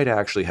realized I might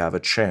actually have a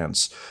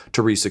chance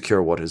to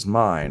resecure what is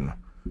mine.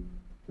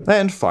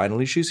 And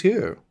finally, she's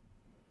here.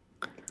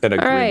 And a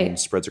grin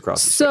spreads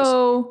across his face.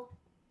 So,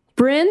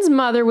 Bryn's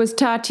mother was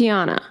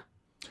Tatiana.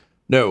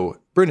 No,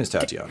 Bryn is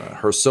Tatiana.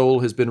 Her soul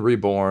has been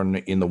reborn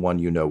in the one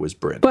you know as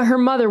Bryn. But her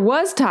mother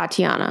was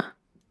Tatiana.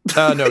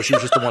 No, she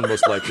was just the one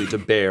most likely to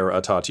bear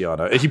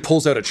Tatiana. And he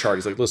pulls out a chart.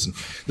 He's like, listen,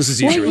 this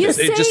is easier.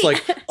 It just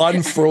like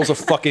unfurls a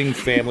fucking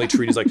family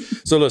tree. He's like,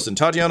 so listen,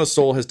 Tatiana's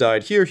soul has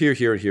died here, here,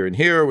 here, here, and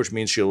here, which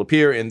means she'll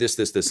appear in this,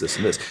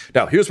 and this.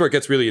 Now, here's where it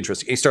gets really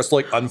interesting. He starts to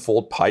like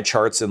unfold pie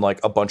charts and like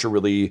a bunch of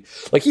really,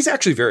 like he's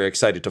actually very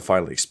excited to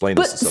finally explain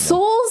this to someone.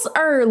 Souls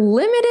are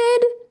limited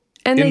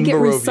and they get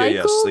Barovia, recycled?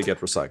 yes, they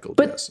get recycled,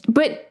 yes.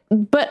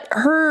 But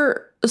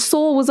her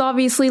soul was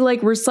obviously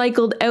like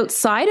recycled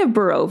outside of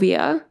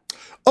Barovia.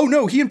 Oh,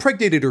 no, he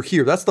impregnated her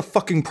here. That's the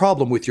fucking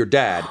problem with your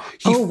dad.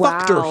 He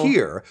fucked her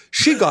here.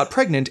 She got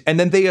pregnant, and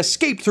then they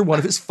escaped through one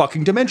of his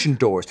fucking dimension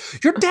doors.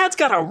 Your dad's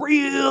got a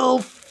real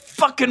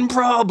fucking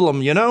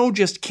problem, you know?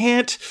 Just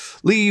can't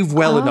leave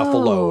well enough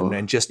alone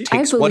and just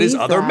takes what is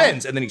other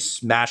men's, and then he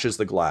smashes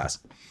the glass.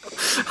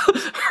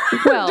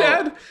 Well,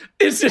 Dad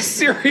is a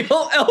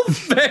serial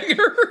elf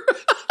banger.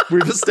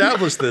 We've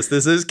established this.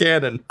 This is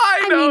canon.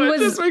 I know, it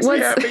just makes me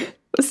happy.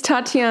 Was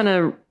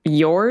Tatiana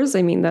yours?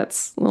 I mean,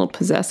 that's a little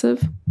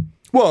possessive.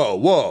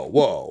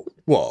 Whoa.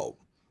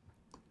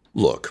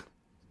 Look,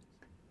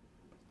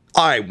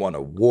 I won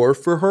a war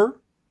for her.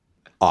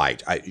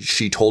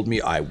 She told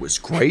me I was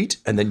great.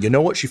 And then you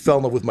know what? She fell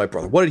in love with my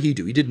brother. What did he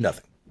do? He did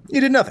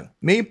nothing.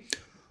 Me?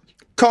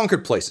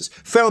 Conquered places.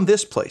 Found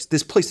this place,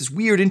 this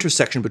weird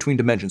intersection between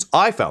dimensions.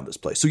 I found this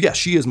place. So yes,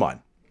 she is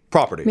mine.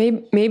 Property.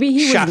 Maybe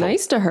he was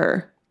nice to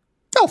her.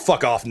 Oh,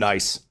 fuck off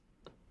nice.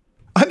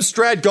 I'm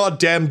Strad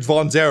goddamn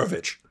Von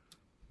Zarevich.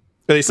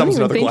 And he summons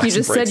another glass. I think you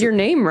just said your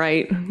name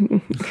right.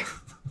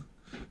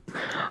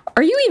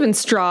 Are you even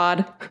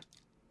Strahd?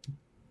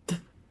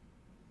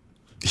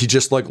 He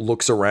just like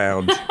looks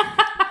around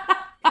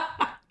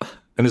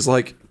and is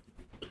like,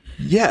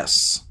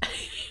 yes.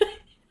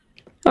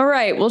 All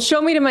right, well,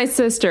 show me to my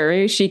sister.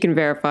 Maybe she can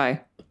verify.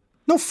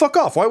 No, fuck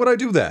off. Why would I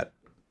do that?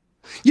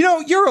 You know,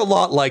 you're a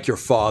lot like your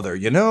father,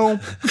 you know?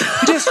 You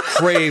just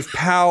crave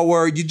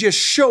power. You just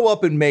show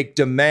up and make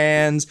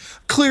demands.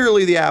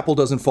 Clearly, the apple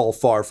doesn't fall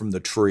far from the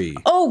tree.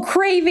 Oh,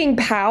 craving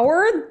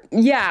power?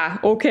 Yeah,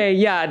 okay,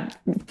 yeah.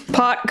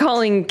 Pot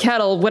calling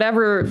kettle,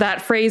 whatever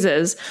that phrase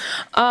is.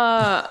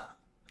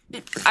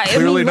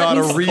 Clearly not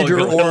a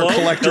reader or a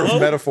collector of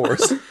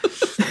metaphors.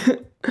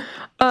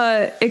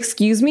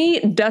 Excuse me,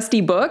 dusty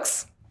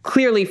books?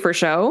 Clearly for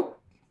show.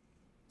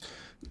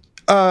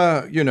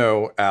 You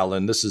know,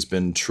 Alan, this has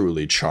been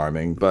truly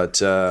charming, but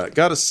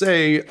gotta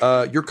say,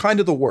 you're kind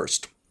of the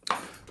worst.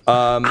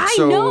 I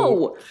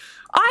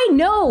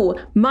know.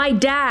 My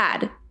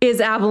dad is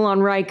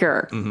Avalon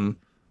Riker.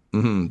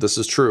 This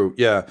is true.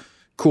 Yeah.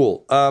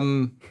 Cool.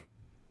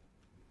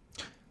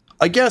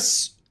 I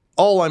guess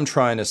all I'm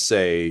trying to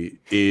say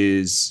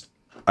is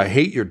I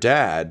hate your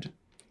dad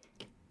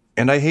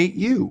and I hate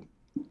you.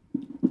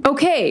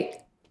 Okay.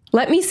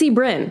 Let me see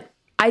Bryn.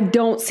 I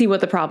don't see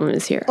what the problem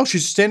is here. Oh,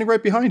 she's standing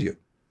right behind you.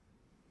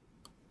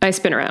 I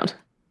spin around.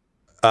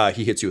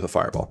 He hits you with a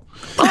fireball.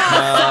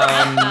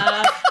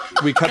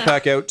 We cut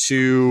back out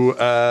to...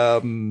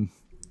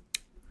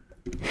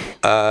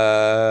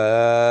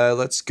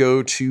 let's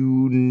go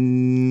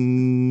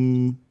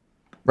to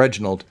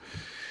Reginald.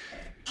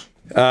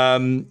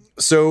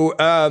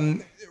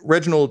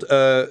 Reginald,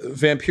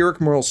 Vampiric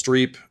Meryl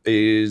Streep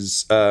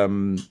is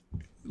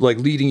like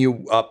leading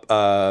you up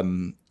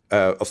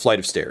a flight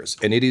of stairs,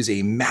 and it is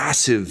a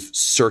massive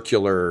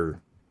circular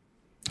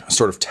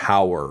sort of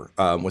tower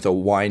with a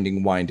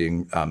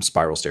winding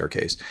spiral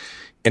staircase.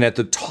 And at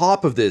the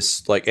top of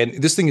this, like, and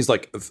this thing is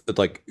like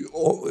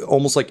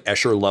almost like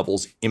Escher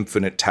Level's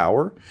infinite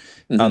tower,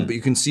 but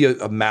you can see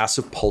a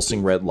massive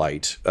pulsing red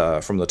light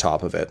from the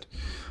top of it.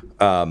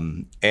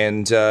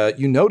 And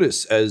you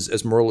notice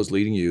as Merle is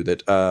leading you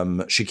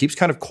that she keeps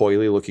kind of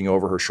coyly looking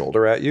over her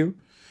shoulder at you,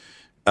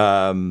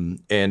 and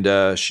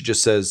she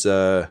just says,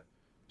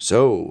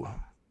 "So,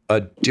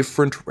 a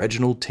different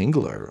Reginald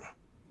Tingler,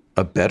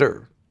 a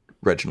better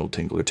Reginald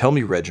Tingler. Tell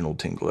me, Reginald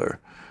Tingler,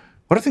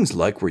 what are things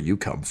like where you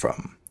come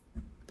from?"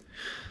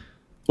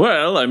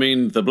 Well, I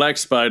mean, the Black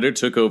Spider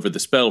took over the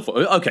spell.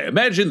 Okay,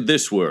 imagine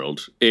this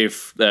world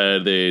if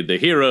the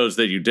heroes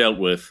that you dealt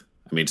with,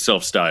 I mean,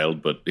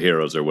 self-styled, but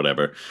heroes or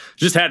whatever,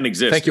 just hadn't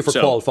existed. Thank you for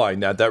qualifying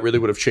that. That really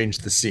would have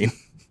changed the scene.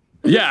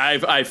 Yeah,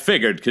 I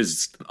figured,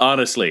 because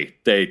honestly,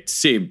 they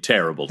seem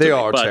terrible to me. They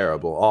are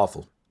terrible,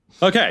 awful.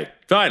 Okay,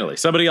 finally,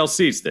 somebody else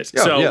sees this.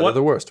 Yeah, they're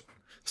the worst.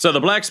 So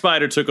the Black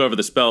Spider took over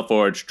the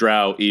Spellforge,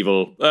 drow,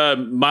 evil,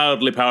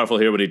 mildly powerful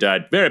here when he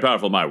died. Very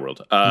powerful in my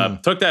world.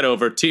 Took that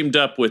over, teamed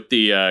up with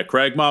the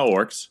Kragmaw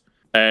Orcs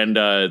and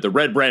the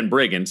Red Brand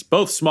Brigands,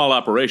 both small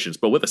operations,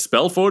 but with a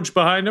Spellforge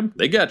behind them,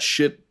 they got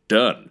shit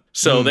done.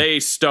 So they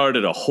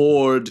started a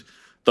horde.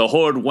 The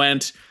horde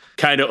went,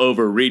 kind of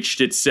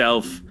overreached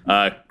itself.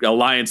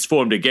 Alliance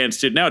formed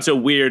against it. Now it's a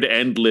weird,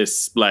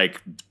 endless,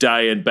 like,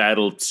 die-in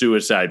battle,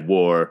 suicide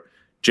war,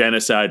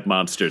 genocide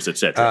monsters,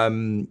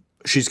 etc.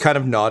 She's kind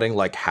of nodding,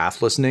 like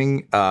half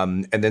listening,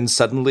 and then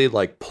suddenly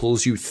like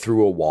pulls you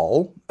through a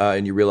wall,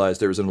 and you realize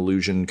there's an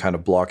illusion kind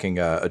of blocking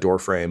a door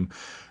frame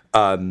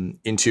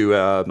into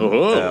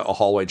a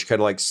hallway. And she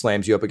kind of like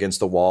slams you up against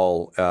the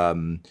wall,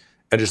 and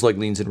just like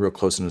leans in real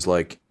close and is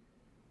like,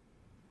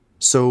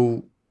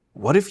 So,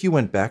 what if you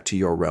went back to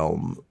your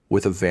realm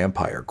with a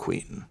vampire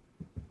queen?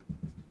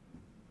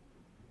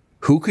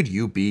 Who could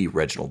you be,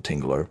 Reginald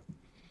Tingler?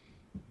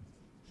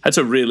 That's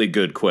a really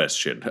good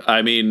question.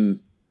 I mean,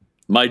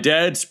 my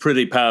dad's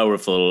pretty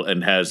powerful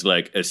and has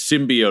like a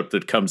symbiote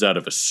that comes out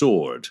of a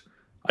sword.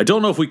 I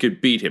don't know if we could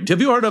beat him.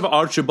 Have you heard of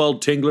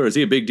Archibald Tingler? Is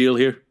he a big deal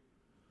here?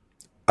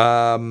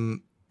 Oh,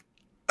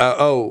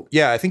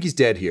 yeah, I think he's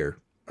dead here.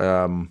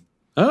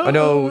 I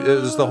know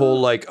there's the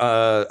whole like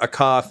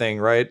Aka thing,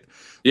 right?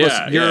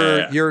 Yeah,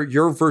 Listen,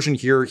 your version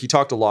here, he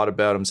talked a lot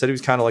about him. Said he was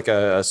kind of like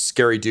a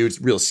scary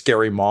dude, real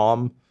scary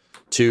mom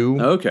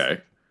too. Okay.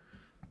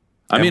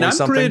 I mean, I'm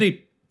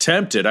pretty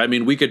tempted. I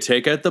mean, we could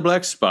take out the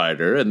Black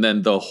Spider and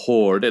then the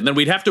Horde, and then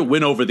we'd have to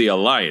win over the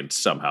Alliance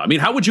somehow. I mean,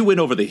 how would you win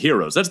over the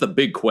heroes? That's the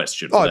big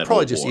question. Oh, I'd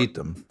probably just eat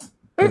them,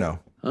 you know.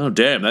 Oh,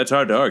 damn, that's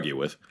hard to argue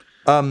with.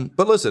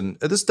 But listen,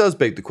 this does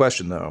beg the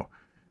question, though.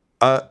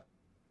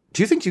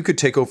 Do you think you could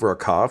take over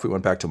Aka if we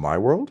went back to my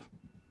world?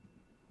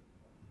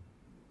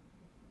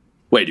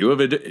 Wait,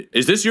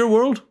 is this your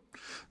world?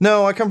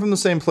 No, I come from the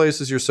same place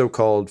as your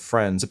so-called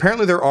friends.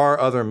 Apparently there are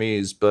other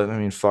me's, but I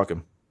mean, fuck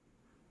them.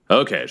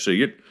 Okay, so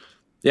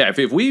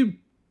if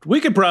we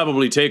could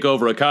probably take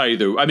over Aka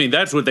either. I mean,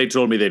 that's what they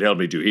told me they'd help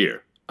me do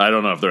here. I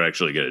don't know if they're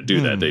actually going to do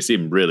that. They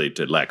seem really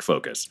to lack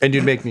focus. And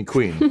you'd make me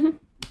queen.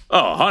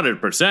 Oh,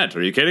 100%.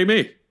 Are you kidding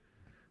me?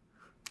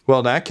 Well,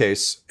 in that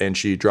case, and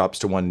she drops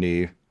to one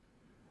knee,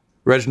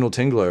 Reginald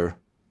Tingler,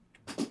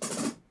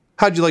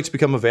 how'd you like to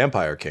become a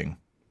vampire king?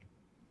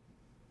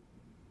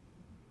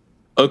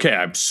 Okay,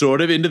 I'm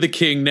sort of into the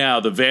king now.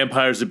 The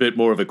vampire's a bit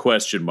more of a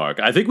question mark.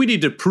 I think we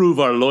need to prove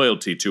our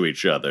loyalty to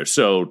each other.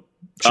 So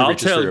I'll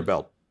tell for your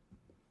belt.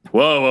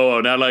 Whoa,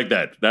 not like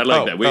that. Not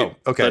like that.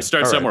 Okay. Let's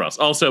start somewhere else.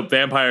 Also,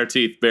 vampire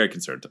teeth, very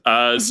concerned.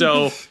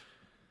 So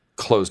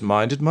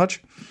closed-minded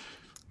much?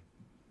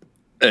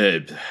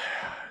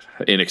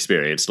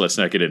 Inexperienced. Let's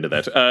not get into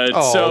that.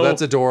 So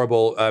that's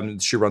adorable.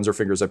 She runs her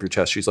fingers up your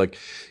chest. She's like,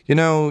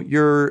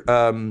 you're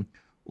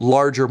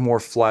larger, more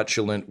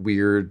flatulent,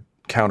 weird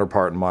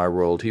counterpart in my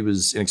world. He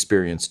was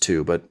inexperienced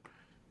too, but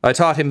I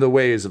taught him the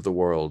ways of the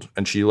world.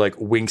 And she like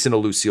winks in a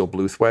Lucille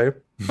Bluth way.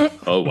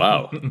 Oh,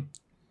 wow.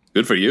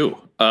 Good for you.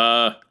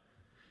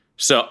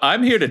 So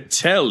I'm here to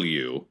tell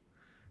you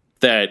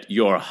that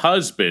your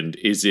husband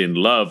is in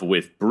love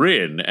with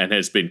Bryn and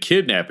has been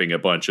kidnapping a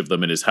bunch of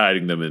them and is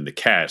hiding them in the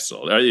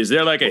castle. Is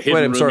there like a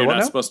hidden room you're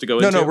not supposed to go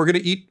into? No, we're gonna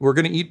eat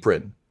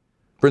Bryn.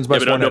 Bryn's my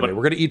sworn enemy.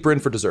 We're gonna eat Bryn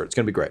for dessert. It's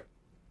gonna be great.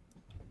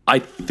 I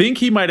think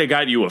he might have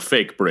got you a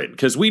fake Bryn,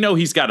 because we know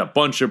he's got a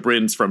bunch of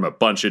Bryns from a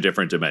bunch of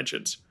different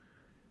dimensions.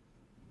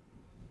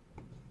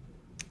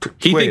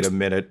 Wait a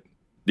minute.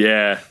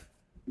 Yeah.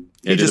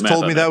 He just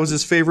told me that was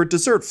his favorite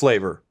dessert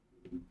flavor.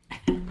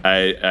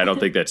 I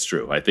don't think that's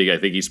true. I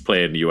think he's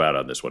playing you out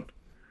on this one.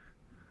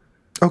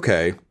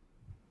 Okay.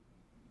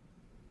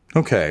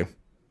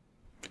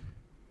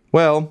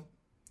 Well,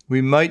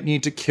 we might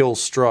need to kill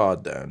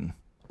Strahd then.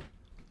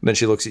 Then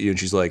she looks at you and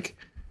she's like,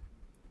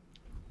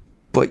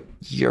 but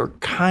you're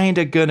kind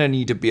of gonna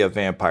need to be a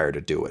vampire to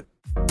do it.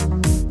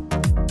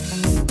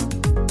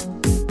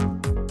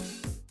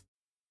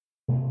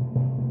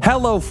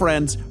 Hello,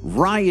 friends.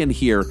 Ryan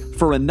here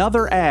for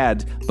another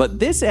ad, but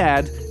this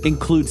ad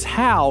includes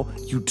how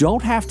you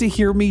don't have to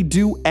hear me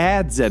do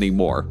ads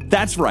anymore.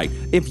 That's right.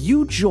 If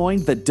you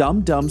join the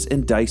Dumb Dumbs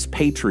and Dice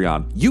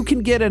Patreon, you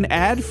can get an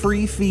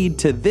ad-free feed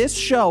to this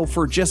show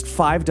for just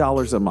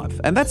 $5 a month.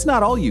 And that's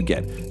not all you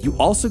get. You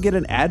also get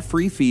an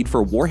ad-free feed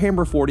for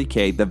Warhammer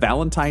 40K, The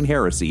Valentine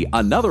Heresy,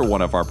 another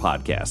one of our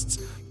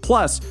podcasts.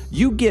 Plus,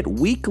 you get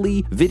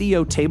weekly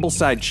video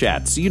tableside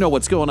chats, so you know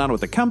what's going on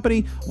with the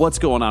company, what's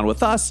going on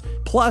with us.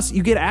 Plus,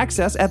 you get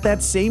access at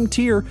that same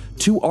tier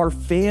to our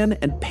fan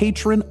and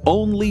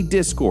patron-only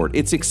Discord.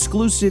 It's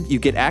exclusive. You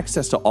get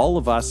access to all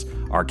of us.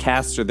 Our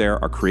casts are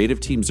there. Our creative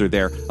teams are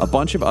there. A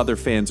bunch of other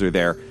fans are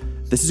there.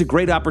 This is a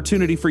great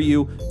opportunity for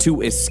you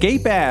to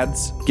escape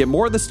ads, get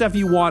more of the stuff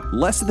you want,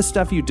 less of the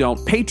stuff you don't.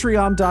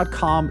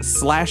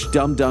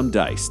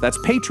 Patreon.com/dumbdumbdice. That's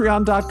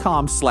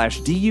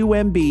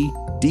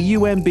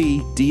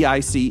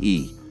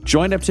patreon.com/DUMBDICE.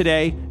 Join up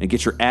today and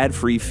get your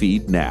ad-free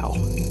feed now.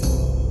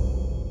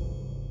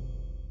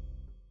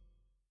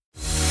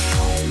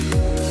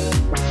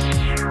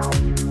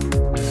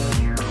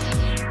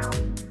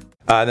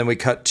 And then we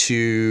cut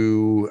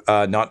to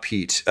not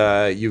Pete.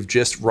 You've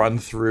just run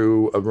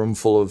through a room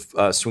full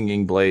of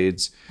swinging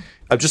blades.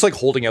 I'm just like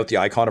holding out the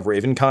icon of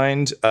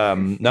Ravenkind.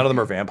 None of them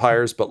are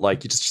vampires, but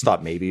like you just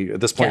thought maybe at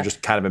this point you're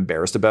just kind of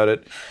embarrassed about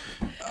it.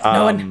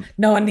 No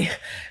one needs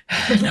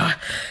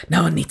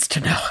to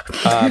know.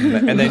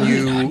 And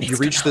then you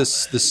reach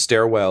this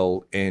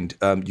stairwell, and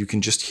you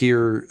can just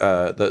hear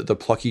the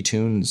plucky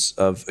tunes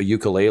of a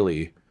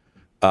ukulele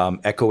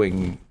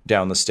echoing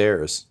down the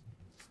stairs.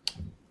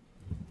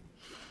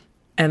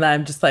 And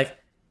I'm just like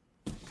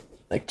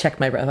check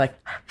my breath, like,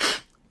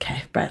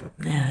 okay, breath,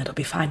 it'll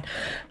be fine.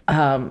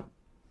 And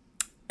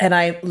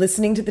I,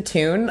 listening to the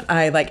tune,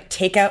 I like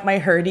take out my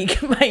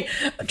my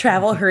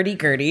travel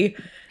hurdy-gurdy,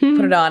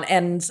 put it on.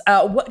 And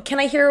what can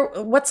I hear?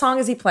 What song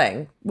is he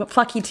playing? What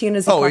plucky tune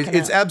is he plucking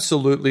it's out?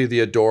 absolutely the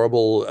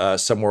adorable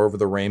Somewhere Over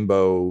the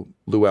Rainbow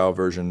luau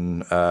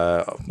version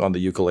on the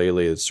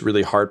ukulele. It's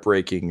really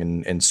heartbreaking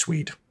and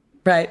sweet.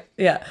 Right.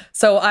 Yeah.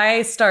 So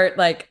I start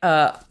like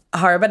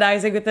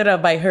harmonizing with it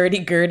on my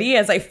hurdy-gurdy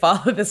as I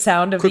follow the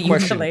sound of the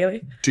ukulele.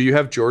 Question. Do you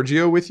have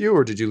Giorgio with you,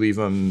 or did you leave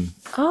him?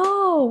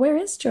 Oh, where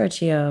is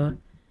Giorgio?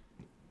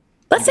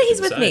 Let's say he's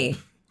with me.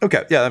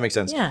 Okay. Yeah, that makes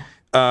sense. Yeah.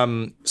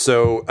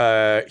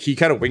 So he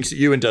kind of winks at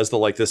you and does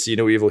the see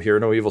no evil, hear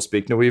no evil,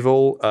 speak no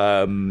evil,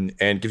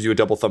 and gives you a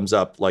double thumbs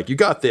up, like, you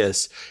got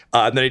this.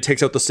 And then he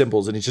takes out the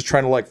cymbals and he's just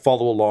trying to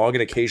follow along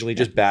and occasionally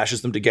just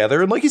bashes them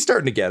together. And he's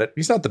starting to get it.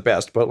 He's not the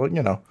best, but I'm like,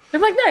 no,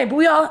 but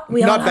we all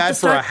not have bad to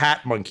start, for a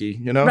hat monkey,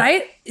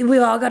 right? We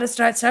all got to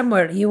start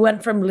somewhere. You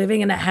went from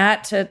living in a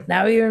hat to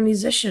now you're a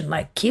musician.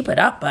 Keep it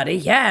up, buddy.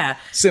 Yeah.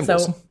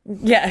 Cymbals. So,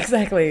 yeah,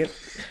 exactly.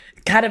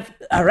 Kind of.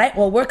 All right.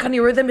 Well, work on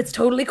your rhythm. It's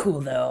totally cool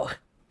though.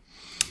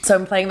 So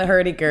I'm playing the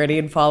hurdy-gurdy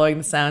and following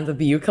the sounds of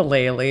the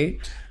ukulele.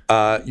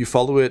 You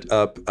follow it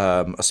up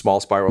a small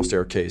spiral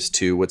staircase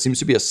to what seems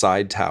to be a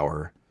side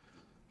tower.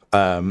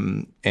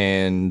 As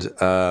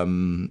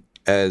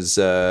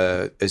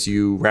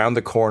you round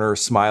the corner,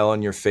 smile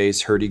on your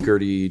face,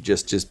 hurdy-gurdy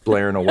just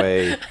blaring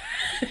away.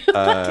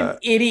 Fucking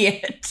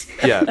idiot.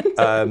 Yeah.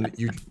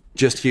 You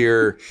just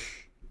hear,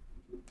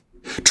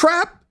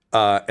 trap!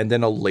 And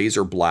then a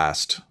laser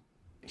blast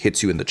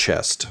hits you in the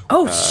chest.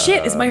 Oh,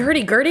 shit. Is my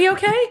hurdy-gurdy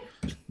okay?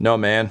 No,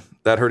 man,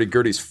 that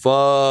hurdy-gurdy's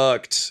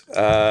fucked.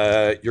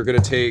 You're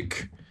going to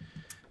take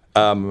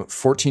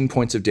 14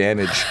 points of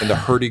damage, and the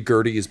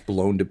hurdy-gurdy is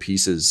blown to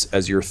pieces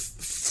as you're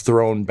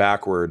thrown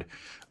backward.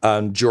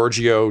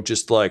 Giorgio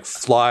just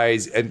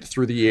flies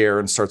through the air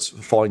and starts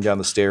falling down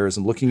the stairs,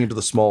 and looking into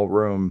the small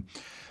room,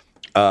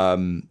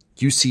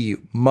 you see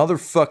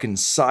motherfucking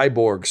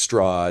Cyborg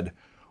Strahd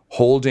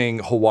holding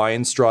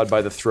Hawaiian Strahd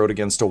by the throat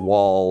against a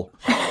wall,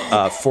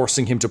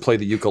 forcing him to play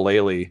the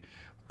ukulele.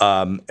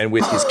 And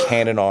with his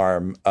cannon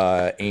arm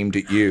aimed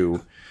at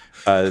you.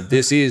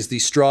 This is the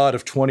Strahd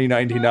of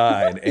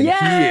 2099, and Yay!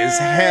 He is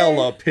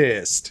hella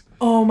pissed.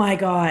 Oh my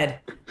god.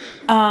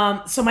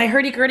 So my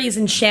hurdy-gurdy is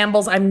in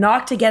shambles. I'm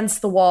knocked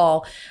against the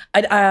wall.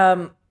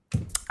 I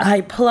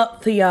pull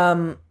up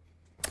the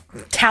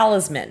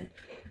talisman.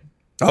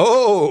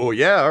 Oh,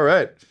 yeah, all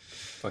right.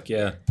 Fuck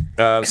yeah.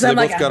 So I'm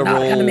not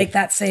going to make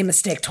that same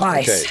mistake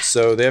twice. Okay,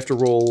 so they have to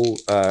roll,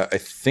 I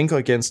think,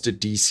 against a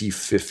DC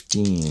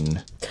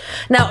 15.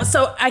 Now,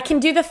 so I can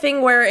do the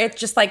thing where it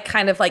just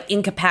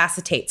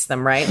incapacitates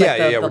them, right?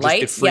 Yeah, the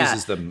lights? It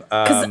freezes them.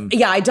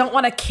 I don't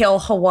want to kill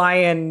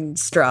Hawaiian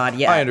Strahd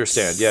yet. I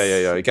understand.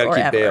 Yeah. You got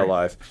to keep Bay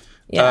alive.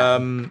 Yeah.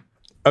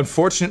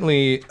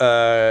 Unfortunately,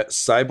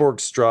 Cyborg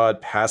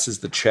Strahd passes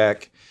the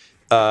check.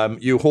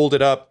 You hold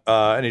it up,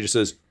 and he just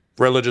says,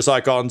 "Religious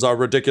icons are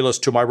ridiculous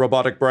to my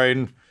robotic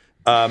brain."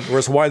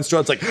 Whereas Hawaiian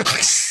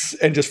Strahd's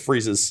and just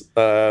freezes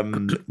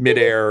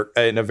midair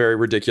in a very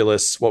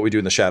ridiculous "what we do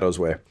in the shadows"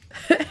 way.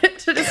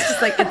 It's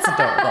just it's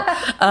adorable.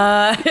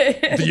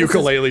 The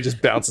ukulele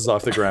just bounces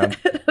off the ground.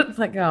 It's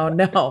oh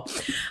no.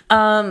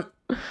 And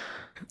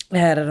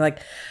I'm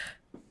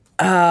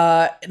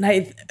and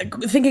I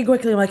thinking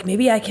quickly, I'm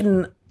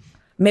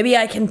maybe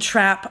I can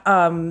trap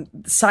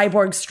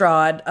Cyborg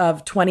Strahd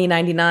of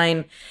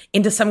 2099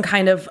 into some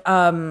kind of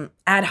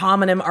ad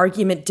hominem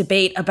argument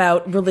debate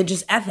about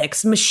religious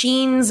ethics.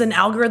 Machines and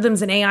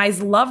algorithms and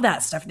AIs love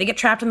that stuff. They get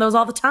trapped in those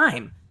all the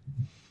time.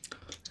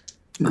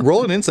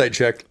 Roll an insight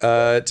check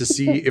to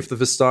see if the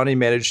Vistani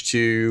managed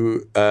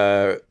to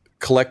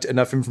collect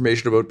enough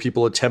information about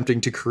people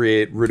attempting to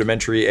create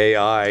rudimentary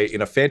AI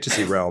in a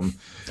fantasy realm.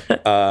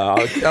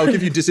 I'll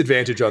give you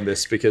disadvantage on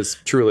this because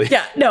truly.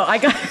 Yeah, no, I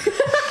got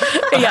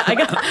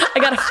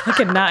a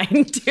fucking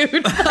 9,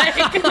 dude.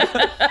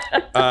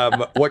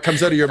 What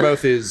comes out of your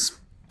mouth is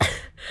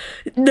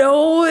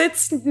no,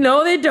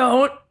 they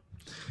don't.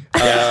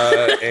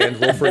 And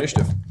roll for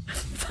initiative.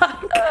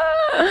 Fuck.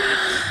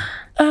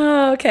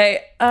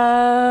 Okay.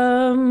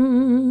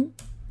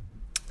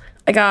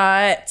 I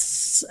got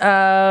sorry,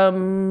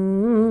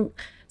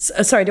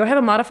 do I have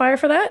a modifier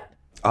for that?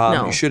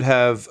 No. You should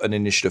have an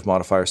initiative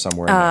modifier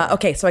somewhere in there.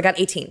 Okay, so I got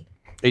 18.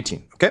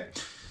 18, okay.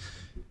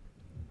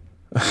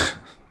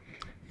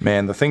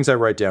 Man, the things I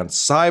write down.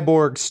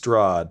 Cyborg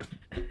Strahd.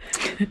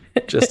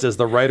 Just as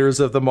the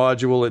writers of the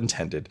module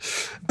intended.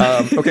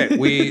 Okay,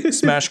 we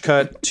smash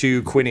cut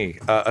to Quinny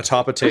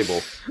atop a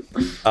table.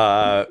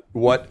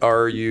 What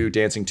are you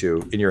dancing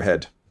to in your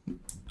head?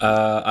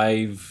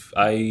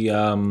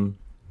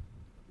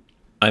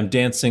 I'm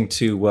dancing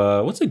to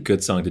what's a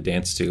good song to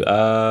dance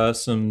to?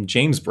 Some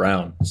James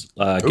Brown.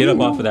 Get Up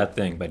Off of That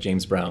Thing by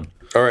James Brown.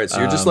 All right, so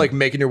you're just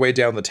making your way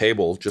down the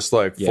table, just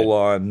full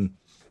on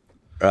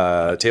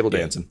table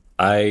dancing.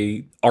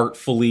 I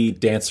artfully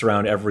dance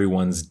around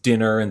everyone's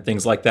dinner and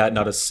things like that.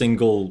 Not a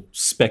single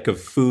speck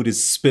of food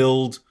is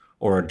spilled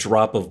or a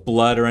drop of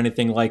blood or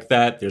anything like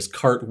that. There's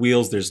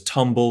cartwheels, there's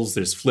tumbles,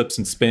 there's flips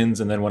and spins.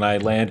 And then when I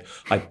land,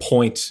 I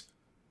point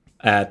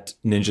at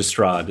Ninja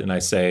Strahd and I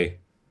say,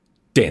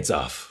 "Dance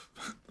off."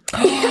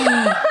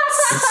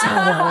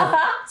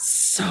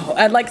 So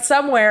and like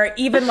somewhere,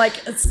 even like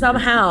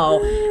somehow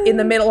in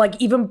the middle, like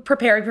even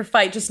preparing for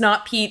fight, just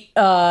not Pete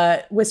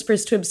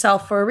whispers to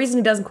himself for a reason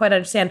he doesn't quite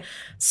understand.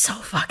 So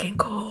fucking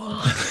cool.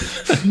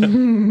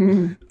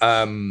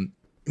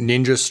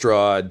 Ninja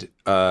Strahd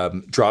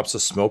drops a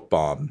smoke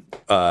bomb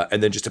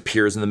and then just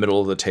appears in the middle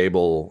of the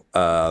table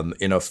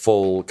in a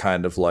full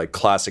kind of like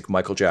classic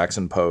Michael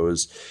Jackson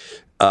pose.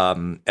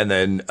 And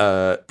then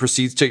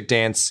proceeds to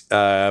dance.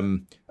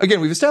 Again,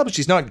 we've established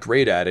he's not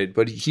great at it,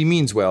 but he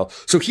means well.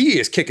 So he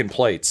is kicking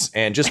plates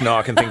and just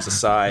knocking things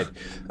aside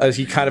as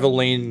he kind of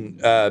Elaine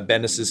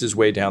Bendis his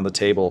way down the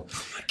table.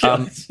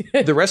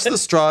 The rest of the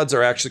Strahds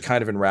are actually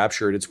kind of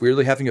enraptured. It's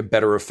weirdly having a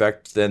better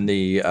effect than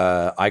the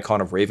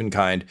icon of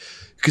Ravenkind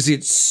because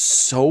it's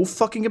so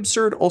fucking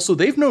absurd. Also,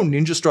 they've known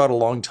Ninja Strahd a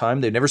long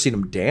time. They've never seen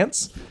him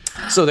dance.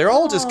 So they're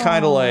all just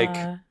kind of like,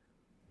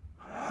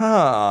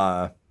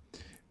 huh.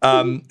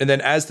 And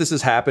then as this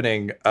is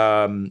happening,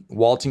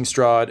 Walting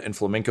Strahd and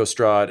Flamenco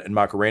Strahd and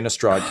Macarena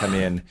Strahd come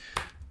in,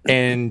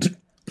 and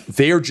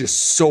they are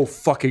just so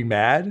fucking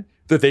mad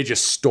that they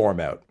just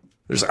storm out.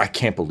 They're just like, I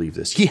can't believe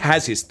this. He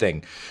has his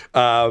thing.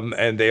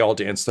 And they all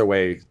dance their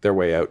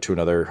way out to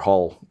another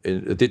hall,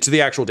 to the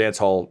actual dance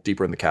hall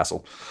deeper in the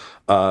castle.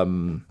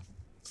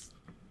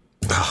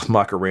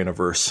 Macarena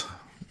verse.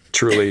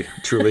 Truly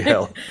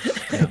hell.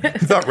 I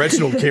thought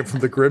Reginald came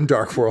from the grim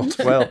dark world.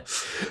 Well,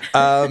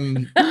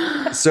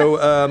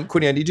 so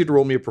Quinny, I need you to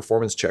roll me a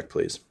performance check,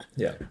 please.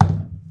 Yeah.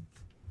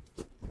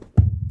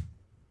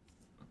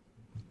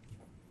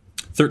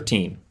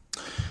 13.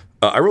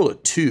 I rolled a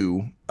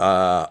 2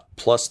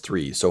 plus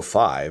 3, so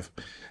 5.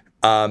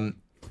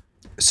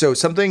 So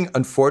something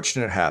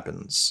unfortunate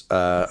happens,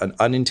 an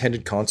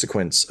unintended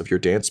consequence of your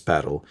dance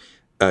battle.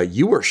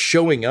 You are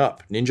showing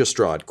up Ninja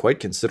Strahd quite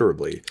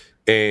considerably.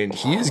 And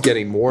he is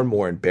getting more and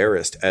more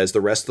embarrassed as the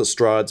rest of the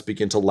Strahds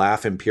begin to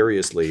laugh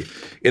imperiously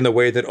in the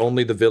way that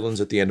only the villains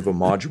at the end of a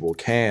module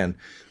can.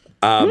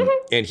 And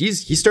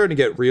he's starting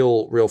to get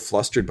real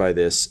flustered by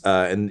this.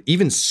 And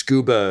even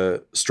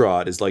Scuba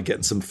Strahd is like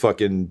getting some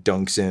fucking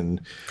dunks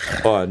in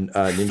on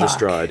Ninja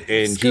Strahd.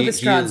 And Scuba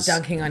Strahd's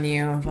dunking on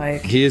you.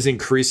 Like he is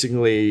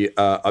increasingly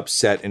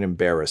upset and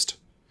embarrassed.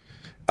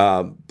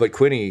 But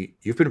Quinny,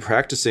 you've been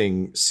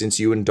practicing since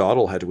you and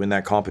Dawdle had to win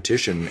that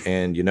competition.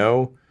 And you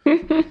know...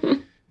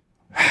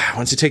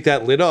 once you take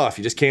that lid off,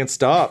 you just can't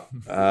stop.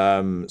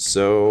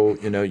 So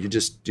you know, you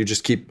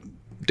just keep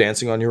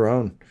dancing on your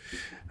own.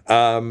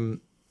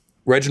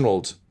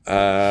 Reginald,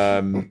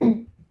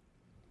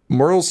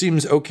 Merle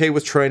seems okay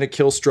with trying to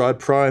kill Strahd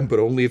Prime, but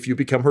only if you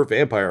become her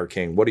vampire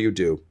king. What do you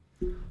do?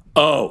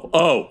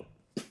 Oh.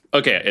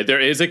 Okay, there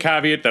is a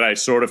caveat that I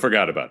sort of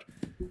forgot about.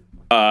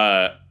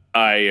 I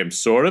am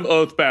sort of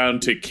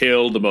oath-bound to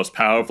kill the most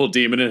powerful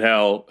demon in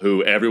hell,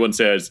 who everyone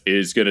says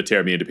is going to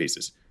tear me into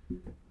pieces.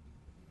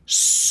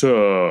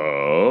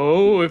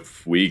 So,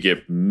 if we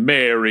get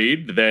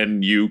married,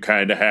 then you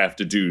kind of have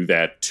to do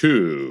that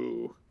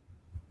too.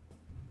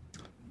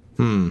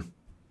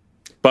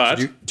 But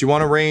so do you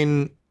want to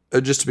reign?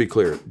 Just to be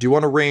clear, do you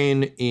want to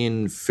reign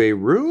in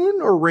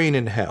Faerun or reign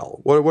in Hell?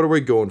 What are we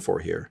going for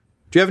here?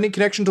 Do you have any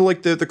connection to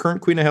like the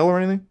current Queen of Hell or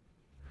anything?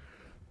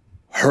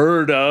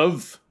 Heard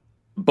of,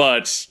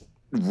 but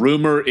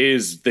rumor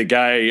is the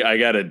guy I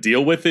got to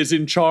deal with is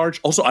in charge.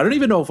 Also, I don't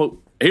even know if...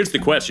 Here's the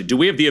question. Do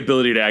we have the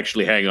ability to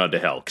actually hang on to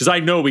Hell? Because I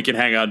know we can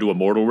hang on to a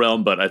mortal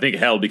realm, but I think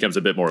Hell becomes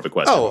a bit more of a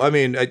question. Oh, I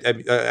mean, I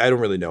don't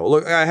really know.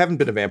 Look, I haven't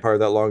been a vampire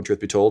that long, truth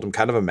be told. I'm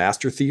kind of a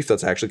master thief.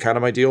 That's actually kind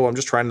of my deal. I'm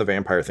just trying the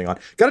vampire thing on.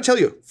 Gotta tell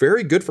you,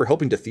 very good for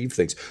helping to thieve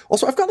things.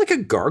 Also, I've got like a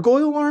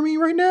gargoyle army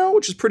right now,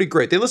 which is pretty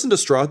great. They listen to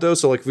Strahd, though,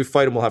 so like if we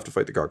fight them, we'll have to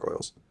fight the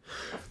gargoyles.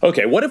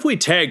 Okay, what if we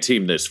tag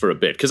team this for a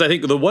bit? Because I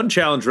think the one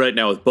challenge right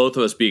now with both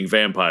of us being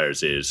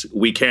vampires is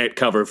we can't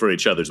cover for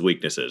each other's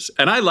weaknesses.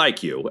 And I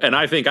like you, and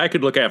I think I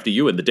could look after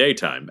you in the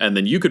daytime, and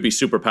then you could be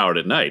super powered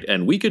at night,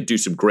 and we could do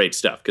some great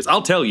stuff. Because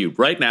I'll tell you,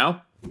 right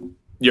now,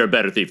 you're a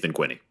better thief than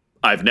Quinny.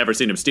 I've never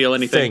seen him steal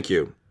anything. Thank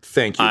you.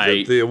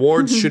 The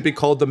awards should be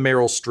called the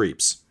Meryl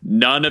Streeps.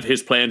 None of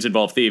his plans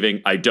involve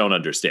thieving. I don't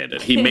understand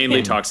it. He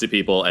mainly talks to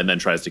people and then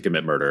tries to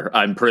commit murder.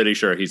 I'm pretty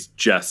sure he's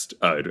just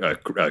a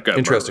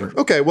interesting.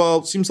 Murderer. Okay,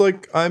 well, seems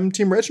like I'm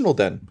Team Reginald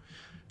then.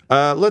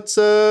 Let's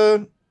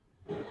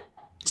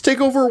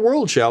take over a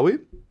world, shall we?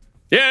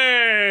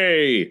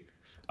 Yay!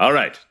 All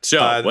right.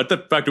 So, what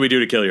the fuck do we do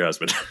to kill your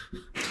husband?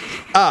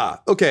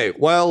 Okay.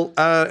 Well,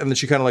 and then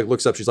she kind of like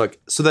looks up. She's like,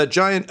 so that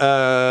giant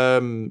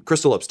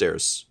crystal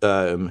upstairs,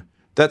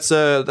 that's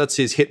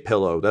his hit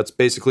pillow. That's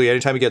basically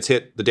anytime he gets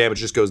hit, the damage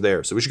just goes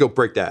there. So we should go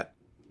break that.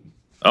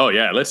 Oh,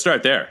 yeah. Let's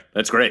start there.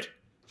 That's great.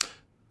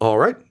 All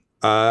right.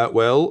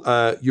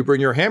 Well, you bring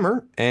your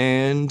hammer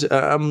and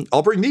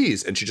I'll bring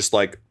these. And she just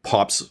like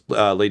pops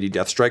Lady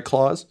Deathstrike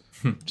claws.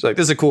 She's like,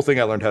 this is a cool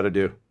thing I learned how to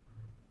do.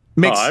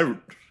 Makes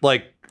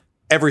like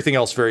everything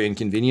else very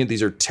inconvenient.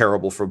 These are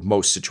terrible for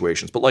most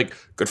situations, but like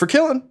good for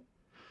killing.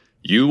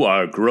 You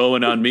are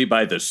growing on me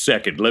by the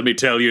second. Let me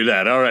tell you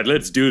that. All right,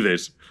 let's do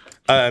this.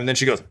 And then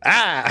she goes,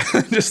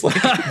 just like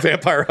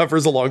vampire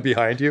hovers along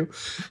behind you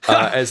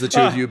as the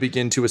two of you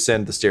begin to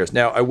ascend the stairs.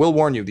 Now, I will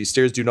warn you, these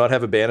stairs do not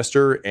have a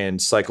banister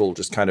and cycle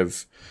just kind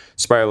of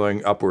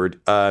spiraling upward.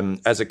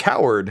 As a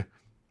coward,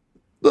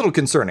 little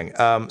concerning.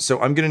 So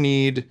I'm going to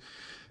need...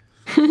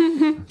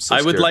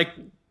 I would like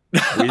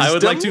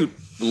to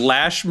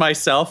lash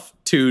myself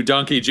to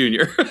Donkey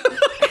Jr. and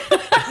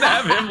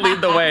have him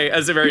lead the way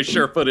as a very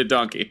sure-footed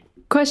donkey.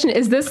 Question,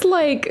 is this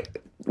like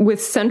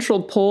with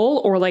central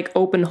pole or like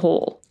open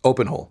hole?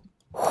 Open hole.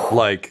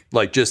 Like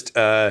just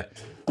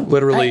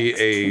literally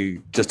a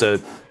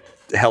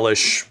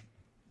hellish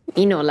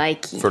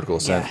vertical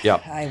ascent.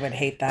 Yeah. I would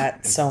hate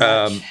that so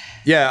much.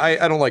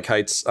 I don't like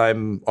heights.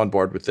 I'm on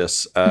board with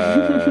this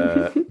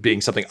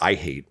being something I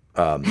hate.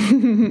 But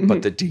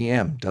the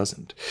DM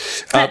doesn't.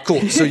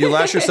 Cool. So you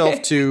lash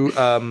yourself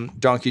to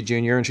Donkey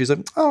Jr. and she's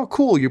like, "Oh,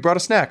 cool! You brought a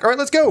snack. All right,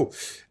 let's go."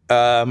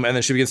 And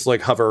then she begins to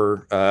like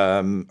hover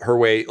her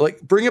way,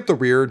 like bring up the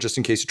rear just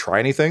in case you try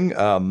anything.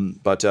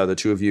 But the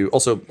two of you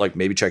also like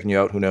maybe checking you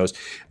out. Who knows?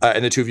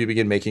 And the two of you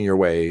begin making your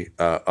way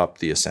up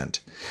the ascent.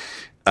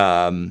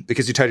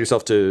 Because you tied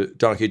yourself to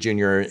Donkey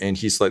Jr. and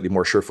he's slightly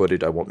more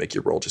sure-footed. I won't make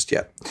you roll just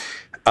yet.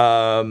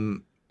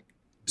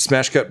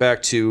 Smash cut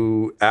back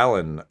to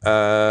Alan.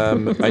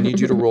 I need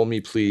you to roll me,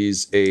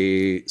 please,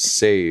 a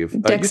save.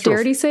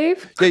 Dexterity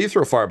save? Yeah, you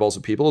throw fireballs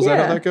at people. Is that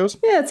how that goes?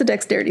 Yeah, it's a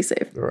dexterity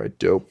save. All right,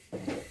 dope.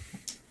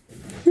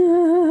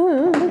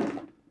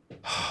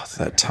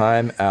 That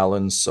time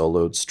Alan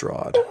soloed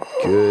Strahd.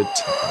 Good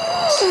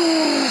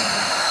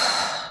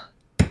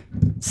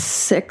times.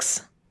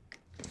 6.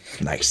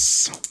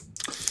 Nice.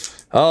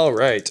 All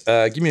right.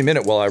 Give me a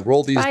minute while I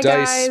roll these dice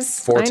guys.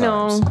 4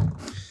 times. Know.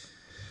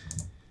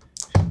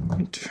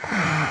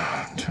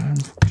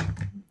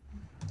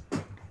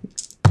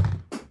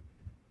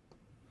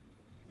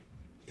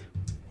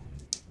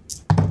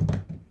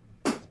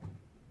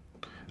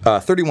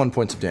 31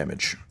 points of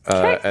damage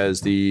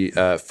as the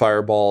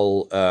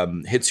fireball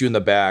hits you in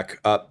the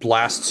back,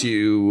 blasts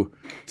you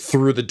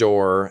through the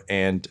door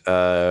and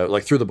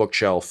like through the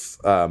bookshelf,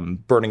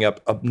 burning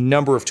up a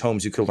number of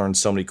tomes you could learn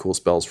so many cool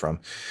spells from,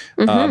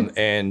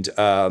 and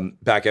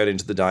back out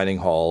into the dining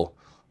hall.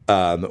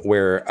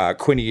 Where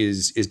Quinny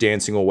is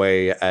dancing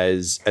away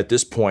as at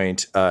this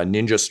point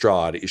Ninja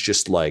Strahd is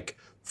just like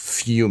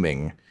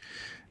fuming.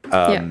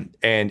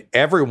 And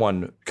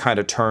everyone kind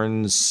of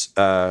turns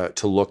to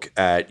look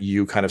at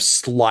you kind of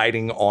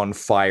sliding on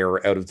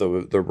fire out of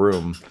the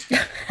room.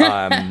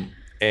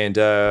 And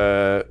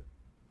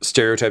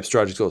Stereotype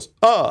Strahd just goes,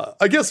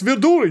 I guess we're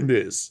doing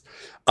this.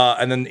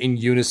 And then in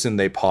unison,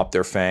 they pop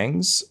their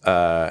fangs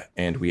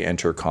and we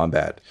enter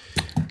combat.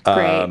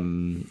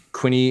 Great.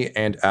 Quinny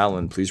and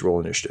Alan, please roll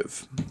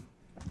initiative.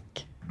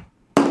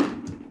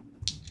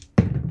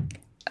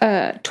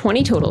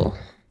 20 total.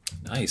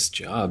 Nice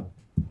job.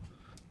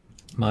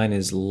 Mine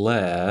is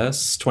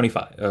less.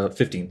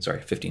 15. Sorry,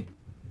 15.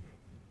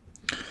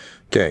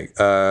 Okay.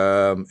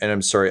 And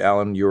I'm sorry,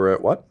 Alan, you were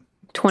at what?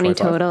 20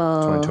 25?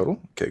 total. 20 total.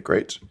 Okay,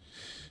 great.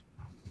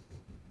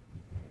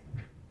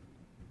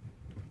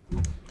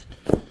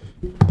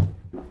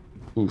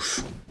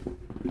 Oof.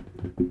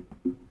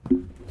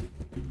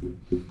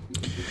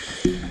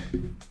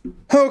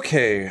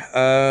 Okay.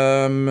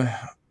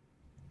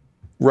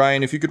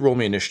 Ryan, if you could roll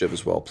me initiative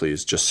as well,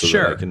 please, just so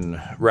that I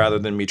can, rather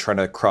than me trying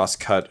to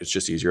cross-cut, it's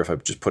just easier if I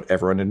just put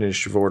everyone in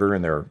initiative order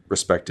in their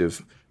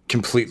respective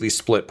completely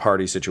split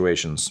party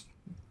situations.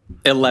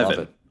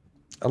 11.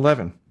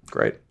 11.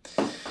 Great.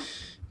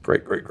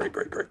 Great.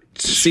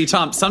 See,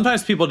 Tom,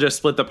 sometimes people just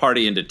split the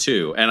party into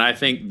 2, and I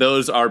think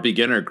those are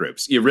beginner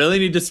groups. You really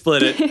need to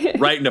split it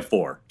right into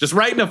 4. Just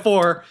right into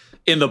 4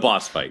 in the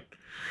boss fight.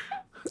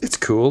 It's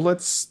cool.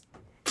 Let's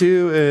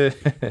do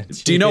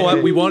it. Do you know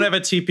what? We won't have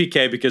a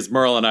TPK because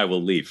Merle and I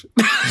will leave.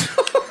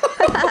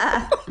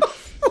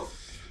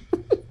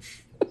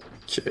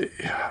 Okay.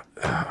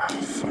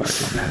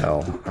 Fucking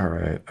hell. All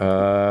right.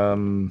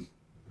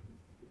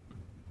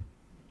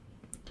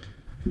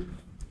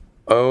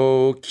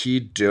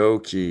 Okie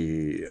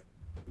dokie.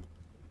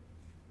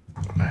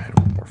 I had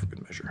one more for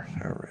good measure.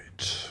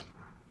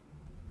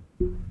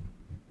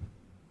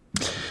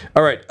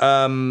 All right.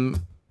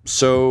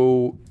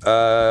 So,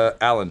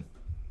 Alan,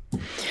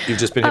 you've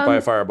just been hit by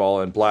a fireball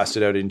and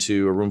blasted out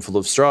into a room full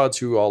of Strahds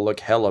who all look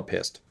hella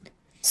pissed.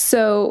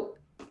 So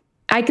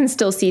I can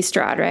still see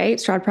Strahd, right?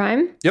 Strahd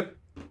Prime? Yep.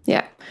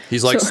 Yeah.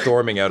 He's like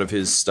storming out of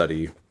his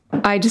study.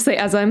 I just say,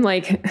 as I'm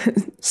like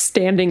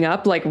standing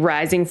up, like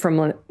rising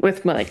from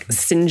with my like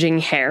singeing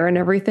hair and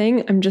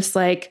everything, I'm just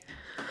like,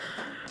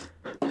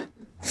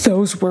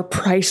 those were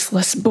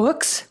priceless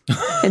books.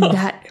 And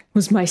that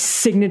was my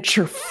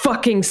signature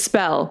fucking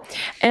spell.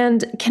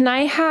 And can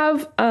I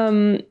have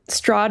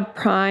Strahd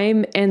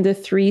Prime and the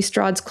 3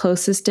 Strahds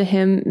closest to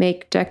him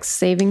make dex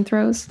saving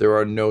throws? There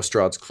are no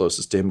Strahds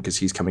closest to him because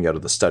he's coming out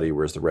of the study,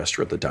 whereas the rest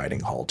are at the dining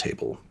hall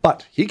table.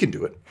 But he can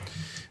do it.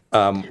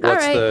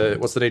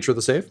 What's the nature of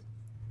the save?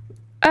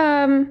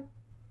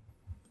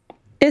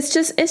 It's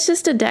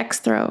just a dex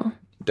throw.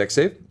 Dex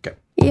save? Okay.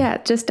 Yeah,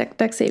 just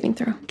dex saving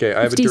throw. Okay,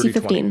 I have it's a DC dirty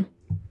 15. 20.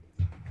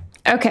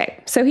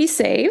 Okay, so he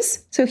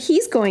saves. So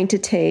he's going to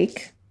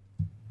take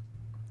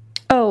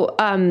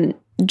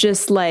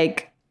just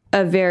like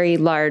a very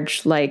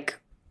large, like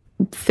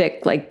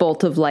thick, like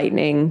bolt of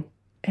lightning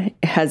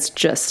has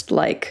just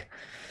like,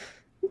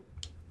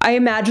 I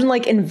imagine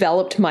like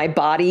enveloped my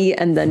body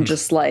and then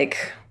just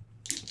like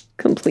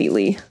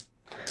completely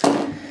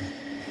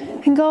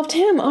engulfed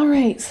him. All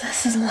right, so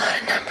this is a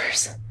lot of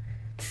numbers.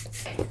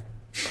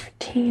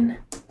 14,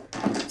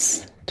 20,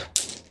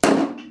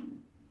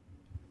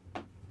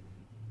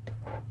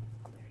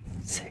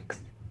 36,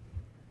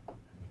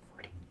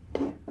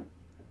 42,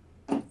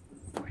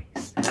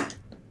 47,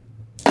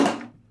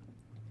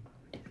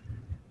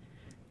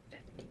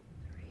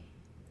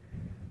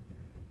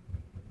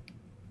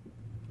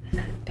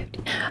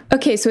 50.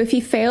 Okay, so if he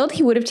failed,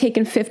 he would have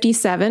taken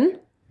 57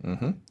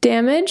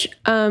 damage.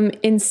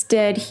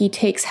 Instead, he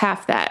takes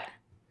half that.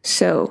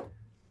 So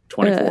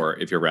 24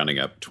 if you're rounding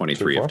up,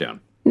 23 if down.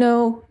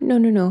 No.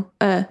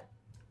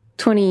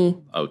 20.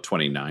 Oh,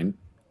 29,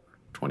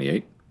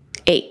 28.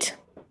 8.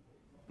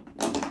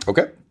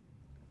 Okay.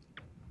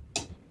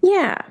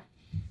 Yeah.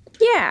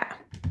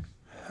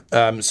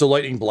 So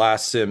lightning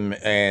blasts him,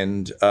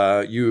 and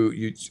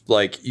you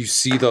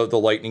see the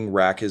lightning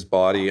rack his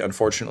body.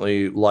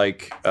 Unfortunately,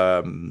 like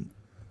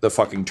the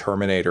fucking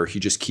Terminator, he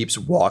just keeps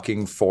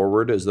walking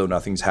forward as though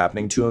nothing's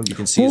happening to him. You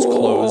can see his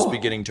clothes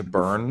beginning to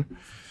burn,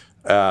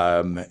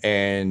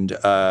 and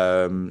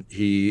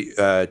he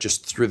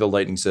just through the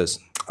lightning says,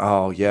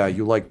 "Oh yeah,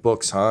 you like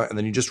books, huh?" And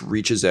then he just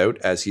reaches out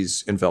as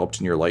he's enveloped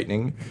in your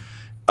lightning.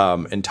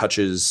 And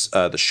touches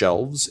the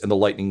shelves, and the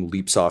lightning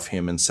leaps off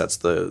him and sets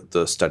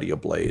the study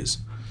ablaze.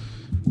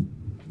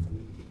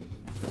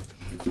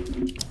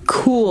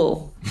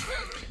 Cool.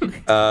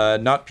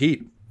 Not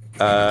Pete.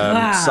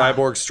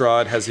 Cyborg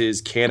Strahd has his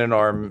cannon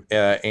arm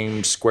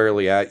aimed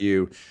squarely at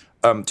you.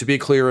 To be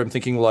clear, I'm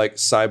thinking like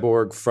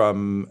Cyborg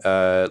from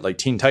like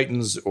Teen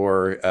Titans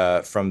or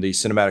from the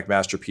cinematic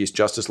masterpiece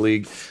Justice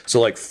League. So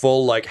like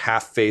full like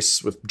half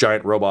face with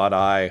giant robot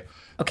eye.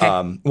 Okay.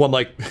 One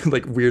like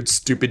weird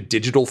stupid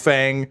digital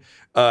fang,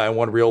 and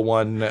one real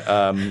one,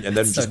 and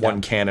then just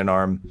one cannon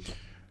arm.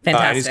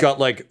 Fantastic. And he's got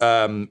like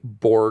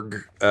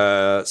Borg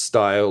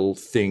style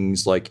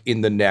things like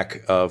in the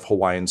neck of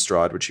Hawaiian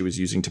Strahd, which he was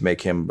using to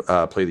make him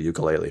play the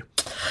ukulele.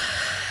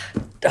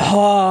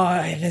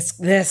 Oh,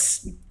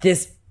 this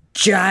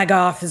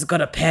jagoff is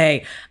gonna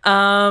pay.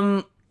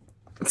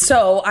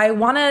 So I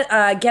want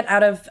to get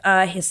out of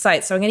his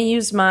sight. So I'm going to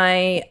use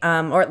my,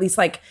 or at least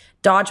like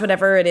dodge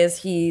whatever it is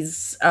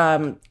he's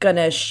going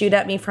to shoot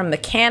at me from the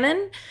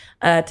cannon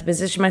to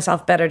position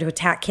myself better to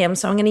attack him.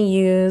 So I'm going to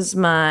use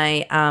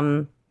my,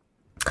 I've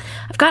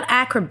got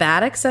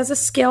acrobatics as a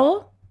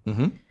skill.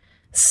 Mm-hmm.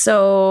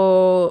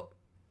 So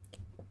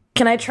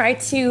can I try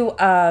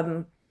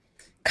to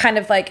kind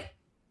of like,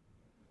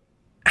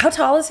 how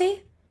tall is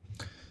he?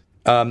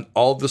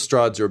 All of the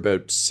Strahds are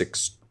about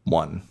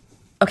 6'1".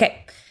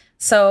 Okay.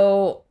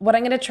 So what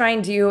I'm going to try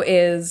and do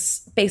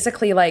is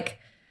basically like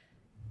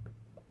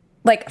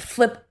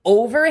flip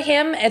over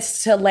him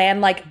as to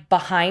land like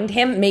behind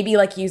him, maybe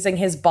like using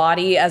his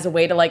body as a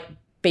way to like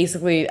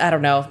basically, I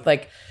don't know,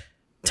 like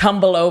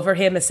tumble over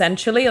him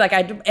essentially.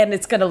 And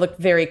it's going to look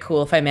very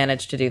cool if I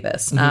manage to do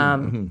this.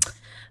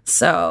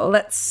 So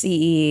let's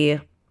see.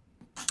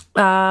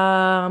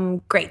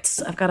 Great.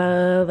 I've got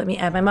let me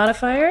add my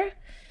modifier.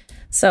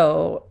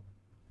 So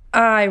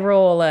I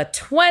roll a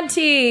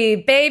 20,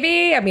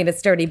 baby. I mean,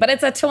 it's dirty, but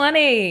it's a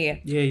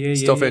 20. Yeah.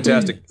 Still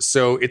fantastic.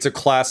 So it's a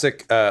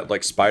classic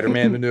like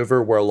Spider-Man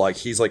maneuver where like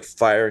he's like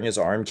firing his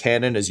arm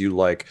cannon as you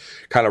like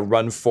kind of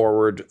run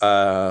forward,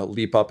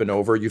 leap up and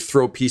over. You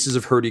throw pieces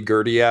of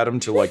hurdy-gurdy at him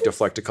to like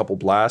deflect a couple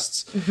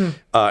blasts.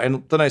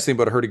 And the nice thing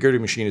about a hurdy-gurdy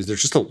machine is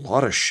there's just a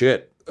lot of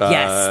shit.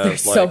 Yes,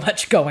 there's so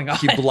much going on.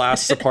 He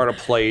blasts apart a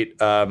plate,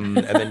 and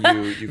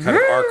then you kind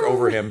of arc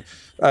over him.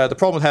 The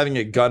problem with having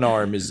a gun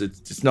arm is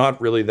it's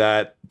not really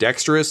that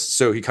dexterous,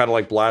 so he kind of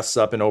like blasts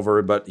up and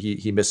over, but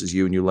he misses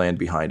you and you land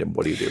behind him.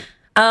 What do you do?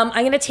 I'm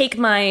going to take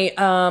my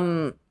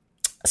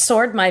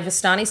sword, my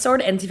Vistani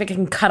sword, and see if I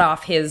can cut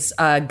off his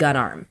gun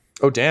arm.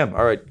 Oh, damn.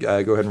 All right,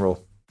 go ahead and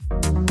roll.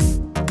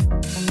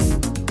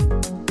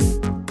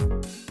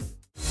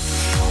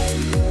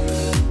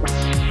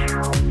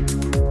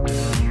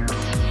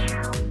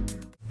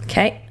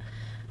 Okay.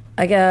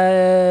 I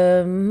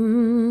got,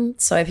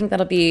 so I think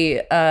that'll be,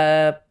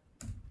 let's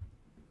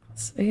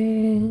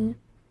see.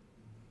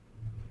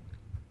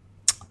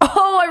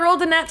 Oh, I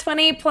rolled a nat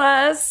 20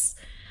 plus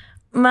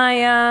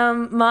my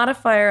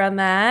modifier on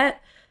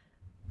that.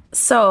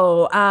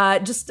 So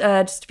just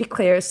to be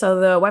clear, so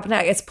the weapon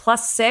attack is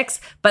 +6,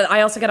 but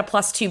I also get a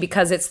 +2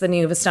 because it's the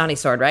new Vistani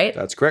sword, right?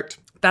 That's correct.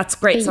 That's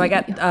great. So I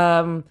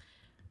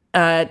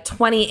got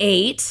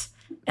 28,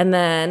 and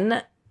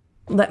then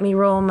let me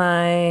roll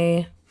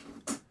my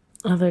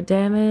other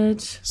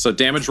damage. So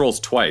damage rolls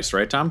twice,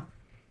 right, Tom?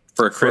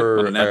 For a crit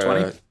on a nat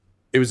 20?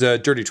 It was a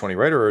dirty 20,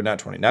 right? Or a nat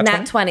 20?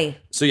 Nat 20.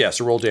 So yeah,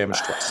 so roll damage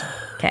twice.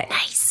 Okay.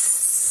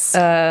 Nice.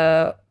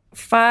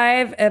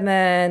 5 and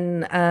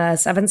then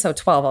 7, so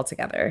 12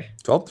 altogether.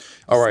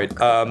 12. All right.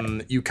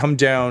 You come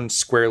down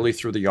squarely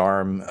through the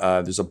arm.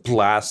 There's a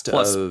blast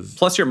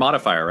plus your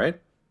modifier, right?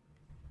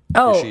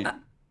 Oh,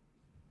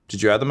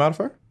 did you add the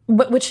modifier?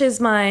 Which is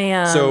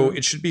my... So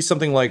it should be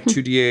something like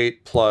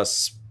 2d8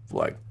 plus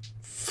like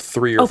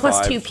 3 or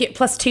 5.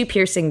 Plus 2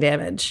 piercing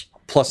damage.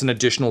 Plus an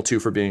additional 2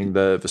 for being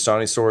the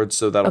Vistani sword.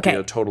 So that'll be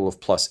a total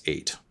of plus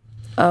 8.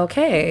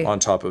 Okay. On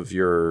top of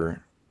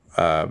your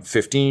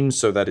 15.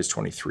 So that is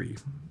 23.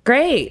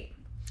 Great.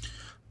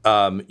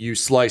 You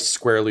slice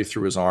squarely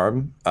through his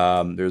arm.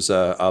 There's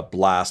a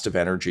blast of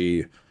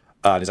energy.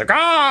 And he's like,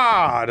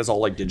 ah! It is all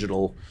like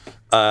digital.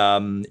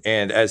 And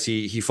as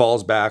he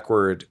falls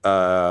backward,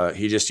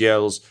 he just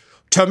yells,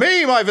 "To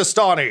me, my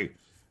Vistani!"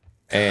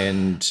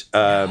 And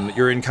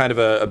you're in kind of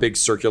a big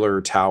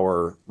circular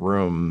tower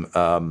room,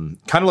 kind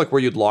of like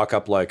where you'd lock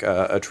up like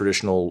a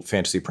traditional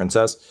fantasy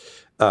princess.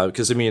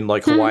 Because I mean,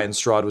 like Hawaiian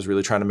Strahd was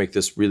really trying to make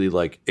this really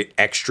like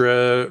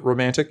extra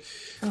romantic.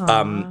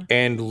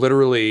 And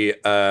literally,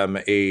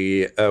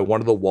 one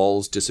of the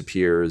walls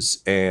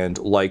disappears, and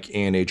like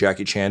in a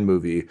Jackie Chan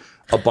movie,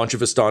 a bunch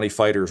of Vistani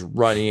fighters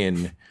run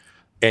in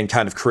and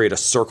kind of create a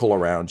circle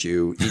around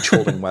you, each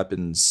holding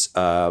weapons.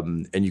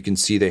 And you can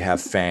see they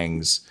have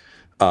fangs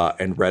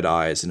and red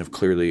eyes, and have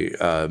clearly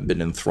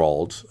been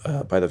enthralled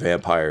by the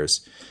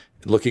vampires.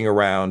 Looking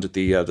around at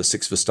the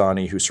 6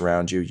 Vistani who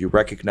surround you, you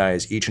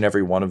recognize each and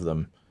every one of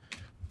them.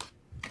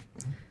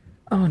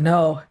 Oh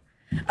no!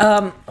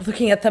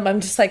 Looking at them, I'm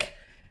just like,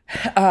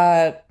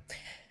 oh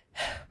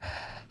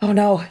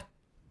no!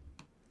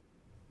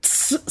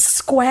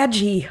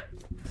 Squadgy,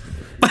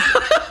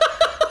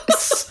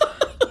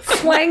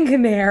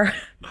 Flangenair,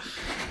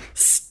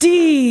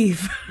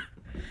 Steve,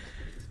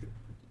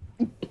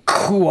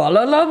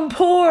 Kuala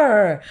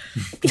Lumpur.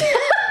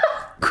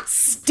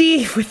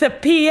 Steve with a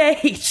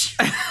PH.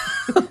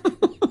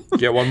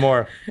 Get one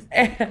more.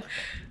 And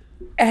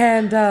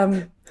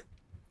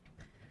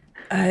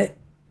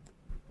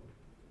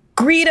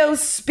Greedo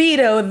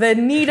Speedo, the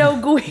Nito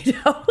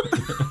Guido.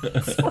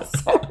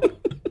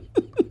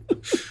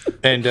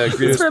 And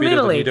Greedo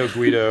Speedo, the Nito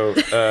Guido,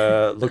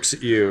 looks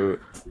at you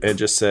and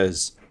just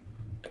says,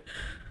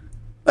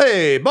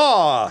 "Hey,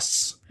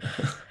 boss!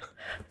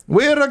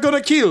 We're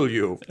gonna kill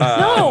you."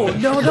 No,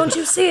 don't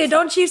you see?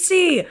 Don't you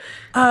see?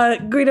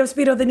 Greedo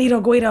Speedo, the Nito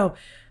Guido.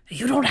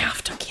 You don't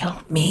have to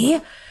kill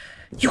me.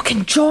 You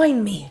can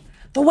join me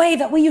the way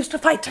that we used to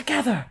fight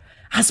together,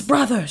 as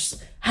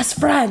brothers, as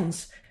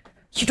friends.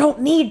 You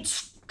don't need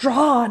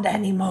Strahd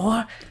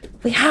anymore.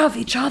 We have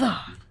each other.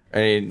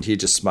 And he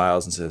just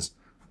smiles and says,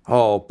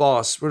 "Oh,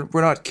 boss,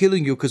 we're not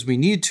killing you because we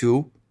need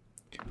to.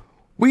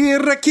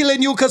 We're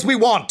killing you because we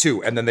want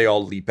to." And then they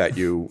all leap at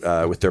you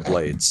with their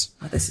blades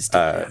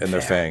and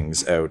their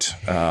fangs out.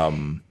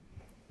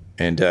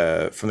 And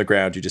from the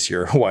ground, you just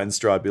hear Hawaiian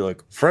Strahd be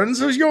like,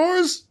 "Friends of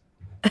yours?"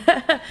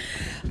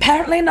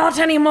 Apparently not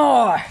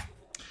anymore.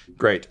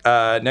 Great.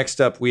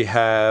 Next up, we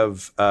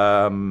have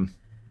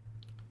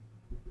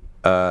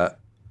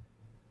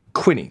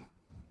Quinny.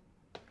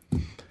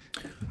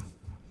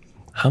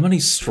 How many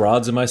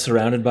Strahds am I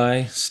surrounded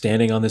by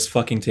standing on this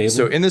fucking table?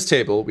 So in this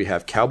table, we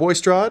have Cowboy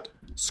Strahd,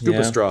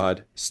 Scuba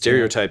Strahd,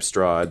 Stereotype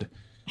Strahd,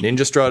 Ninja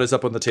Strahd is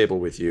up on the table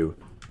with you.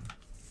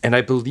 And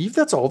I believe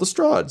that's all the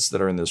Strahds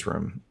that are in this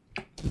room.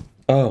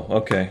 Oh,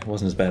 okay. It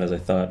wasn't as bad as I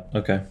thought.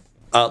 Okay.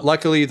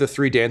 Luckily, the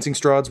 3 dancing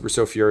Strahds were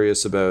so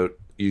furious about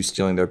you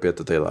stealing their bit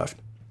that they left.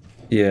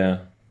 Yeah.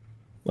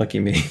 Lucky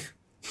me.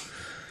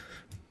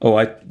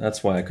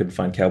 That's why I couldn't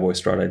find Cowboy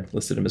Strahd. I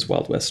listed him as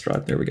Wild West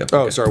Strahd. There we go. Oh,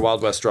 okay. Sorry.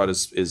 Wild West Strahd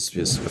is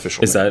his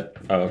official name. That?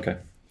 Oh, okay.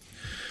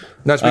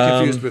 Not to be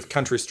confused with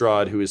Country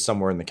Strahd, who is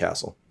somewhere in the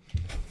castle.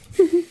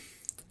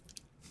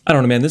 I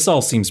don't know, man. This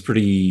all seems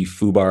pretty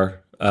foobar.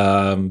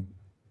 I'm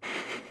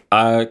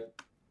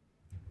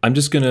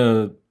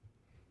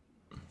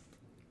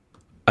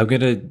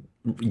gonna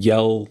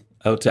yell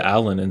out to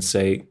Alan and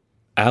say,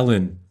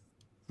 "Alan,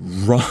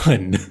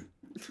 run.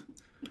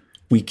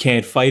 We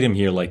can't fight him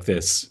here like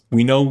this.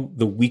 We know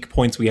the weak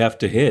points we have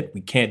to hit.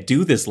 We can't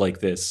do this like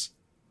this."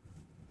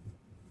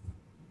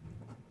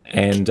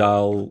 And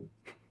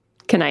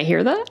Can I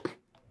hear that?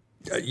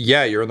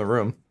 Yeah, you're in the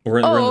room. We're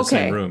in the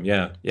same room.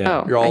 Yeah.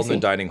 Oh, you're all in the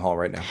dining hall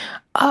right now.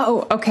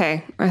 Oh,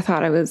 okay. I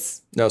thought I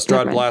was... No,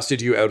 Strahd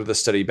blasted you out of the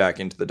study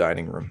back into the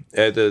dining room.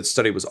 The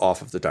study was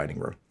off of the dining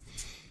room.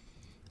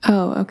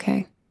 Oh,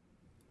 okay.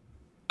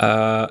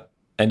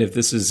 And if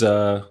this is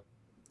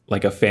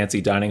like a fancy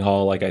dining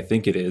hall like I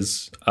think it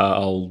is,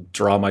 I'll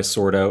draw my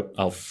sword out.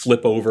 I'll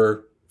flip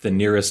over the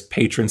nearest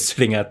patron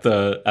sitting at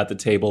the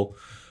table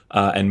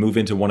and move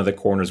into one of the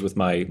corners with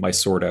my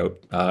sword out.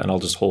 And I'll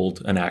just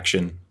hold an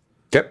action.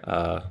 Yep.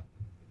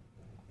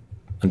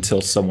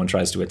 Until someone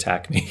tries to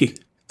attack me.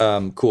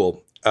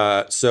 Cool.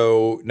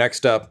 So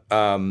next up,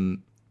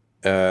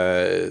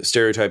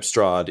 Stereotype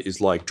Strahd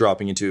is like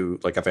dropping into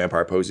like a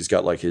vampire pose. He's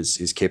got like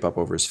his cape up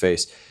over his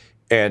face.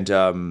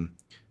 And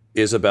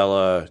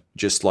Isabella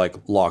just like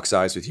locks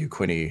eyes with you,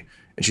 Quinny.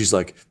 And she's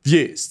like,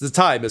 "Yes, the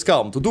time has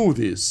come to do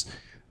this."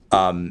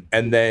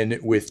 And then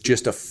with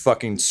just a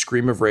fucking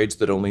scream of rage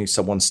that only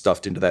someone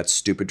stuffed into that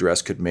stupid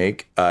dress could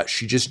make,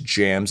 she just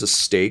jams a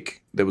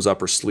stake that was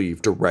up her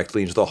sleeve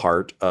directly into the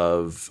heart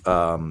of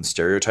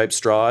Stereotype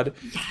Strahd,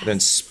 and then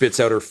spits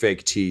out her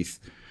fake teeth.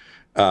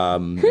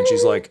 And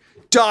she's like,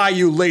 "Die,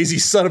 you lazy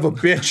son of a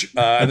bitch!"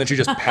 And then she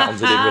just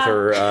pounds it in with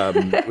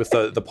her with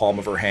the palm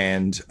of her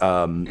hand,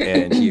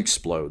 and he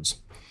explodes.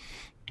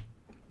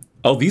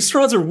 Oh, these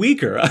Strahds are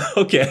weaker.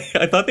 Okay.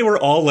 I thought they were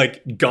all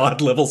like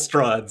god level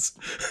Strahds.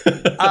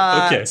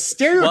 Okay.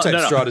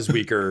 Stereotype Strahd is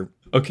weaker.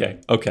 Okay.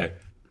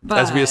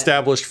 As we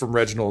established from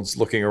Reginald's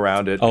looking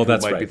around at who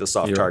might be the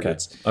soft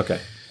targets. Okay.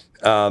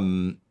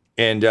 And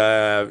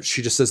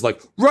she just says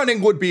like, "Running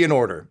would be in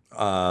order."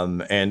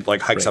 And like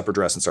hikes up her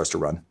dress and starts to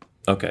run.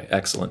 Okay,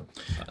 excellent.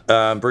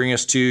 Bringing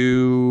us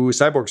to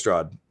Cyborg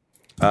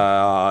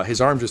Strahd. His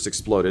arm just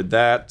exploded.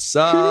 That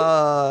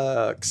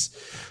sucks.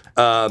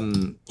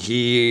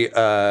 He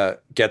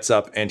gets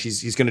up and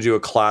he's going to do a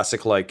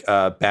classic like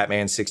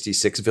Batman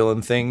 66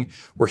 villain thing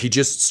where he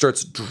just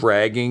starts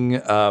dragging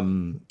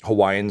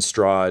Hawaiian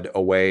Strahd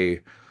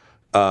away,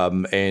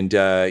 and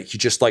he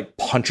just like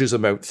punches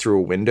him out through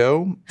a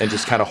window and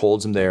just kind of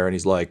holds him there, and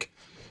he's like,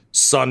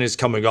 "Sun is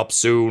coming up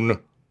soon.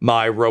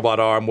 My robot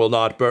arm will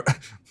not burn.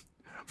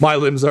 My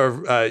limbs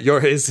are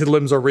his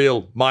limbs are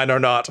real. Mine are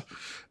not."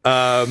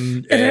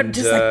 And I'm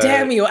just like,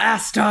 "Damn you,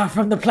 Astar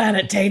from the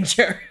planet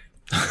Danger."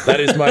 That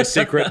is my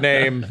secret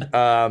name.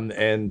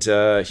 And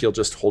he'll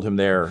just hold him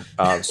there,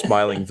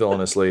 smiling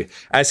villainously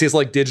as his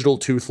like digital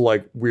tooth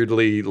like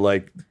weirdly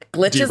like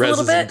glitches a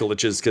little bit and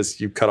glitches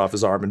because you cut off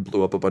his arm and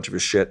blew up a bunch of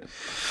his shit.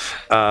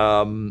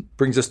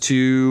 Brings us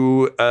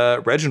to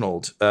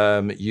Reginald.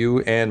 You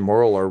and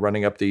Moral are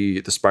running up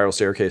the spiral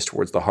staircase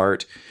towards the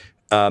heart.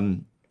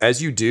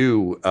 As you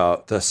do,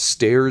 the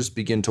stairs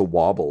begin to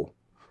wobble.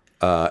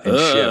 And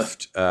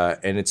shift,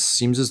 and it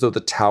seems as though the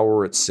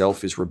tower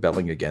itself is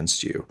rebelling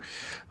against you.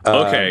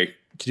 Okay.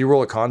 Can you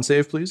roll a con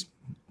save, please?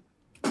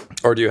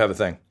 Or do you have a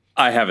thing?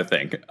 I have a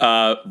thing.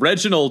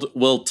 Reginald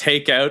will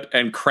take out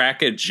and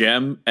crack a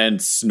gem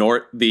and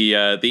snort the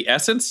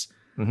essence.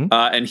 Mm-hmm.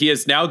 And he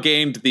has now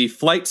gained the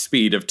flight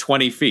speed of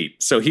 20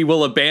 feet. So he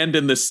will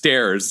abandon the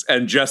stairs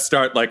and just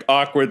start like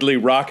awkwardly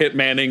rocket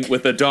manning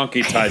with a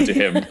donkey tied to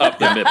him up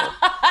the middle.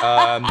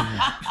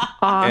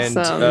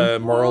 Awesome.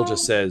 And Merle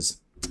just says,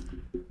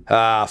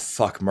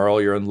 fuck,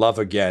 Merle, you're in love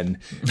again.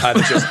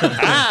 And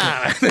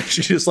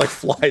she just like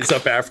flies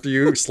up after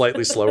you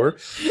slightly slower.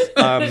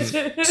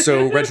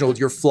 So Reginald,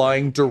 you're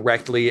flying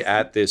directly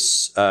at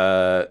this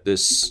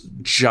this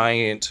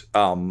giant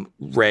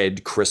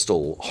red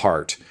crystal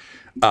heart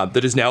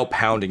that is now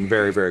pounding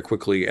very, very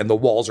quickly, and the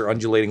walls are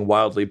undulating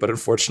wildly, but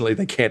unfortunately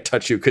they can't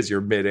touch you because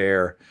you're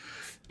midair.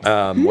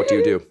 What do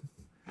you do?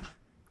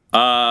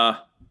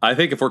 I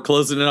think if we're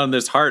closing in on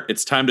this heart,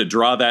 it's time to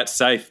draw that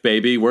scythe,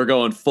 baby. We're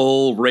going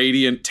full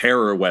radiant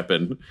terror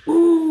weapon.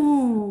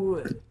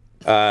 Ooh.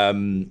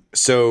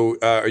 So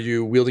are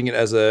you wielding it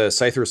as a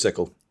scythe or a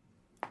sickle?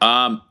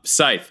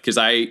 Scythe, because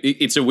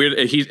it's a weird.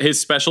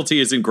 His specialty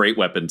is in great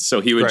weapons, so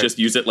he would just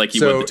use it like he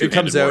would. So it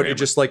comes out, it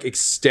just like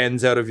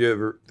extends out of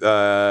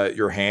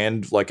your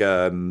hand like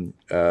a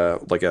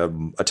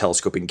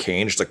telescoping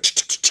cane, just like,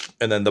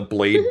 and then the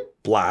blade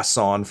blasts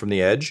on from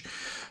the edge.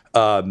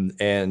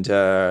 And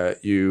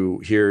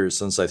you hear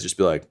Sunscythe just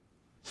be like,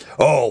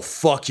 "Oh,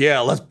 fuck yeah,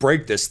 let's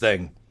break this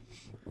thing."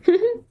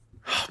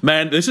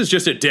 Man, this is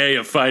just a day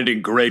of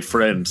finding great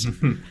friends.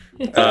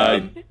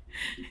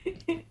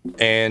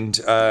 And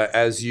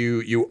as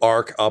you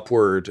arc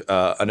upward,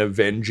 an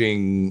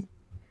avenging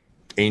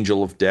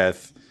angel of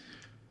death,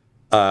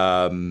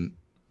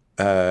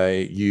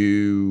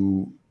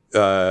 you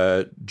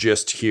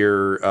just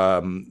hear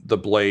the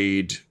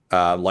blade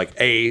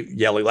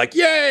yelling like,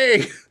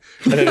 "Yay!"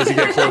 And then as you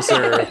get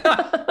closer,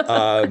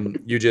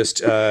 you just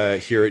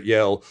hear it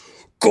yell,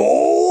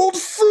 "Gold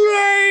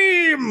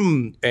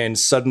flame!" And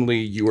suddenly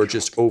you are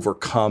just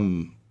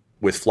overcome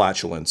with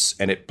flatulence,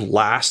 and it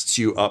blasts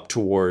you up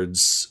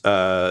towards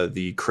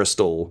the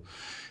crystal,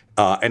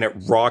 and it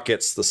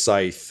rockets the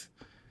scythe,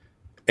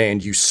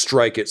 and you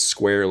strike it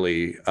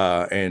squarely,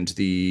 and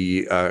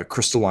the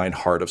crystalline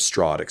heart of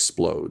Strahd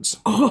explodes.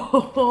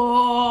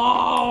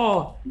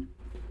 Oh.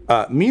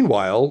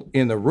 Meanwhile,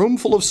 in the room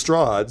full of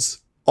Strahds,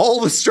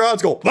 all the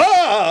Strahds go,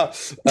 "Ah!"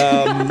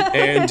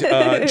 And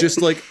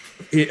just like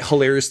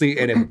hilariously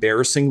and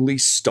embarrassingly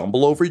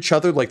stumble over each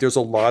other. Like there's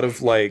a lot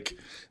of like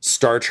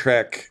Star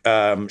Trek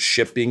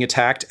ship being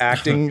attacked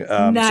acting.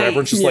 Nice. So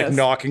everyone's just like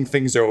knocking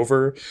things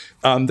over.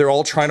 They're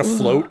all trying to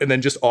float and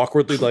then just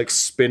awkwardly like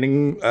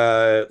spinning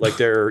like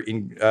they're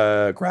in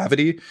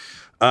gravity.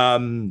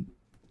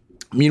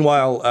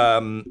 Meanwhile,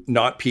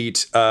 Not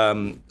Pete,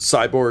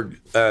 Cyborg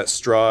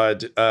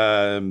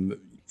Strahd,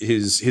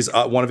 his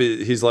one of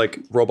his like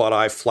robot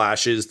eye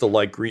flashes the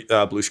like green,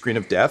 blue screen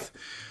of death,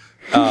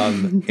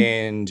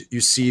 and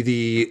you see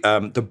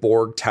the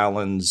Borg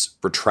talons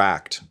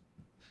retract,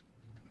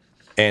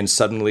 and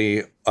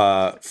suddenly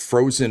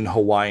frozen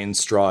Hawaiian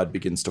Strahd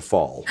begins to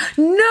fall.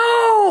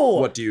 No!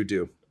 What do you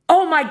do?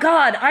 Oh my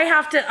God, I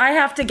have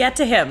to get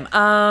to him.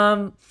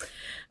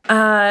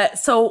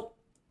 So,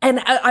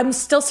 and I'm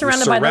still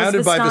surrounded by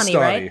those Vistani,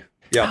 right?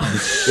 Yeah.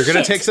 You're going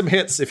to take some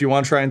hits if you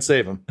want to try and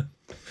save him.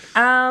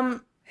 The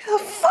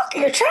fuck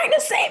you're trying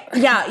to save?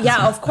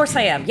 Yeah, of course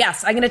I am.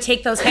 Yes, I'm going to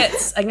take those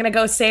hits. I'm going to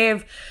go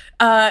save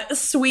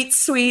sweet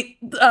Hawaiian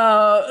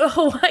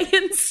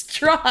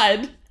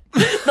Strahd,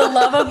 the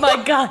love of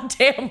my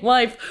goddamn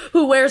life,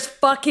 who wears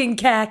fucking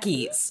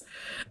khakis.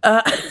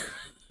 So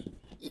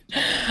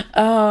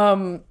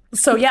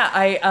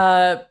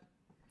yeah,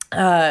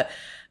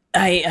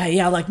 I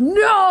yell like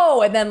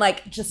no, and then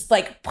like just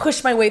like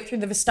push my way through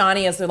the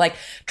Vistani as they're like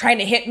trying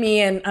to hit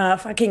me, and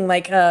fucking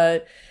like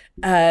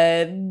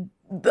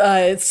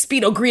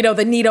Speedo Greedo,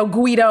 the Nito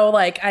Guido,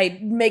 like I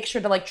make sure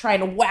to like try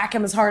and whack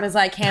him as hard as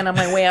I can on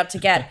my way up to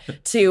get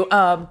to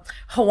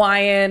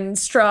Hawaiian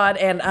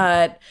Strahd. And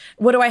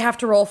what do I have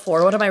to roll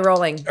for? What am I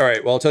rolling? All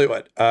right, well, I'll tell you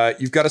what.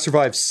 You've got to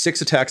survive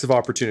 6 attacks of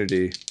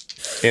opportunity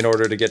in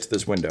order to get to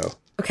this window.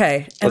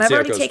 Okay, and I've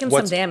already taken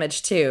some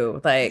damage too.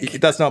 Like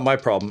that's not my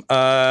problem.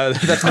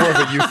 That's more of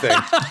a you thing.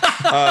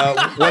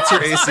 What's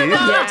your AC?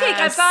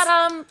 I've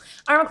got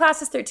armor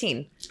class is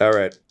 13. All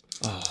right,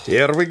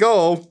 here we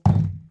go.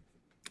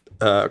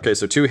 Okay,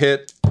 so 2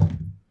 hit.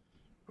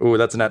 Ooh,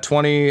 that's a nat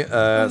 20.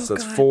 So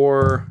that's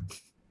 4.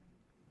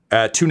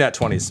 2 nat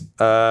 20s.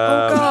 For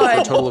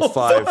a total of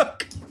 5.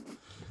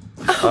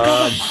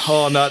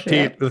 Not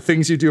Pete. The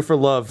things you do for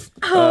love.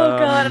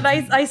 God, and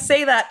I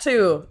say that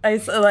too. I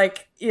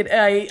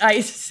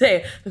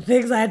say the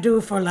things I do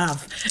for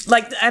love.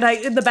 Like, and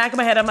in the back of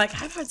my head, I'm like,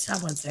 I've heard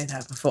someone say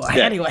that before.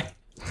 Yeah. Anyway,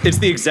 it's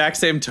the exact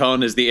same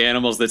tone as the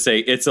animals that say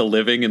 "It's a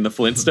living" in the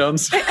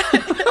Flintstones.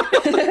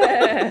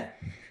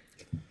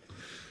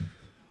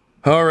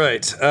 All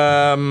right.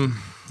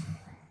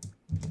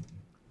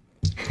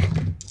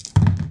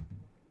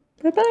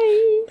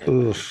 Bye-bye.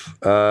 Oof.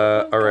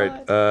 All right.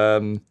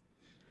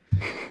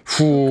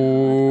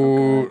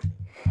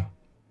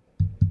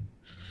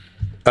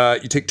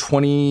 You take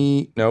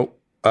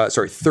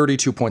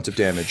 32 points of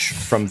damage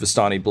from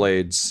Vistani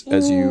blades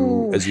as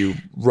you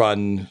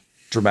run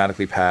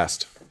dramatically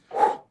past.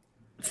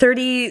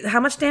 30. How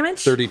much damage?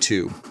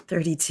 32.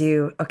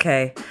 32.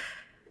 Okay.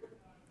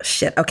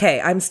 Shit.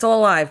 Okay, I'm still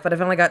alive, but I've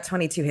only got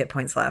 22 hit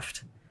points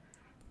left.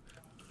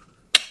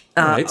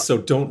 All right, so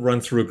don't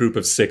run through a group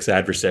of 6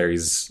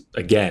 adversaries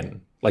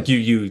again. Like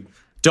you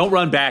don't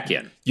run back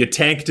in. You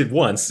tanked it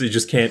once, so you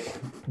just can't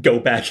go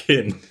back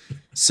in.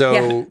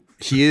 So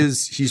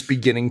he's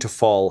beginning to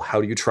fall.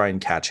 How do you try and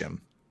catch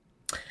him?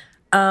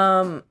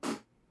 I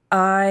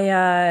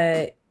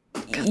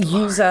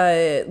use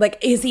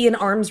is he in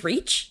arm's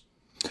reach?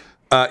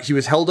 He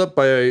was held up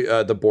by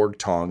the Borg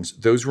tongs.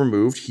 Those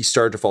removed, he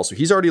started to fall. So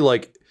he's already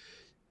like,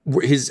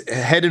 his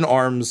head and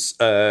arms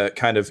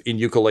kind of in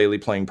ukulele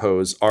playing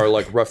pose are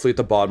like roughly at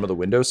the bottom of the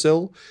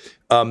windowsill.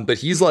 But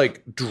he's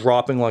like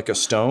dropping like a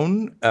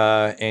stone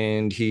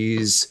and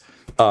he's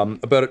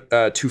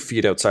about 2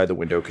 feet outside the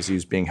window because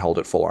he's being held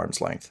at full arm's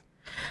length.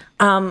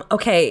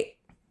 Okay,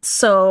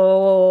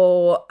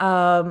 so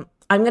I'm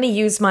going to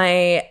use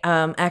my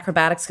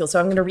acrobatic skill. So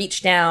I'm going to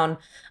reach down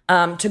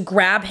to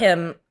grab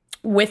him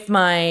with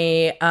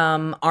my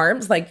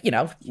arms, like,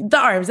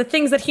 the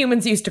things that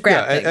humans use to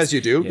grab things. As you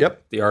do.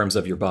 Yep. The arms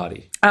of your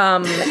body.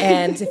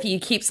 And if he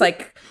keeps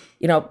like,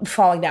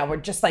 falling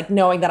downward, just like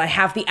knowing that I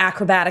have the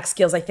acrobatic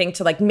skills, I think,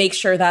 to like make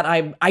sure that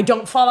I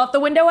don't fall out the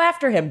window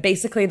after him.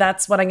 Basically,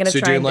 that's what I'm going to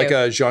try and do. So you're doing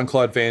like a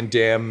Jean-Claude Van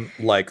Damme,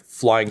 like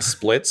flying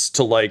splits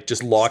to like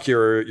just lock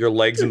your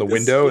legs in the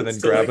window and then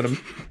grabbing him.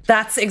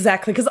 That's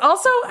exactly, because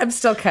also I'm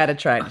still kind of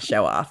trying to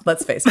show off.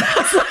 Let's face it.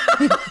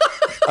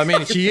 I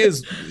mean, he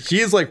is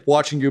like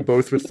watching you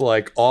both with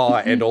like awe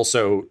and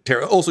also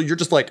terror. Also, you're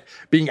just like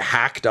being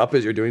hacked up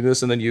as you're doing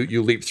this, and then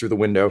you leap through the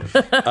window.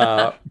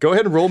 Go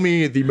ahead and roll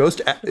me the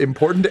most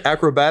important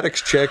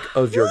acrobatics check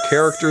of your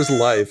character's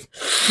life.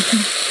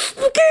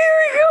 Okay, here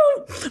we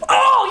go.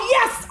 Oh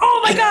yes!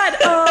 Oh my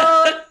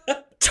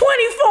god!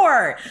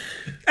 24.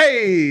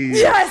 Hey!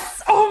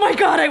 Yes! Oh my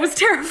god! I was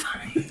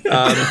terrified.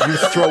 You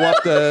throw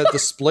up the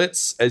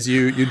splits as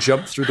you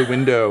jump through the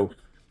window.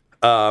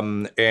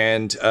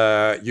 And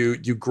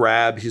you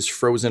grab his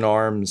frozen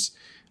arms,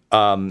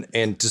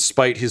 and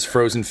despite his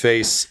frozen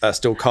face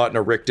still caught in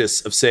a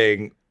rictus of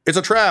saying, "It's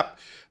a trap,"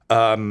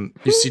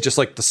 you see just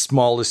like the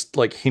smallest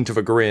like hint of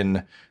a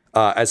grin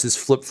as his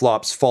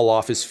flip-flops fall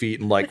off his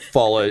feet and like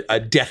fall a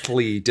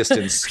deathly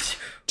distance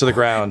to the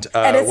ground.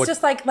 And it's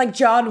just like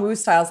John Woo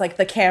styles, like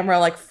the camera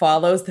like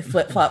follows the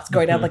flip-flops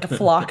going down like a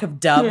flock of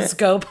doves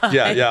go by.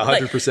 Yeah,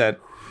 100%.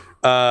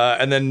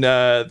 And then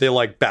they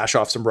like bash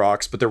off some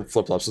rocks, but they're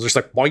flip-flops. So they're just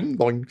like boing,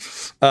 boing,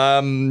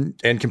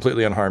 and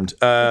completely unharmed.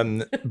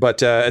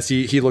 But as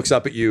he looks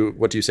up at you,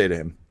 what do you say to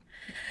him?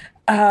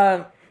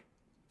 Oh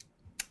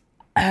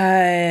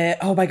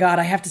my god,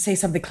 I have to say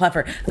something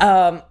clever.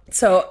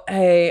 So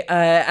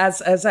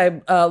as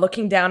I'm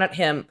looking down at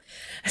him,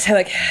 I say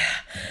like,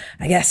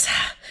 I guess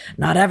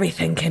not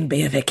everything can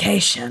be a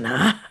vacation,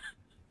 huh?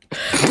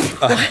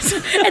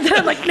 And then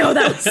I'm like, no,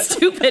 that was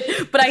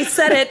stupid. But I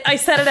said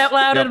it out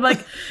loud, and I'm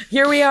like,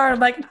 here we are. I'm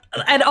like,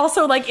 and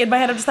also like in my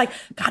head, I'm just like,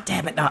 God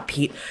damn it, not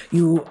Pete.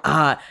 You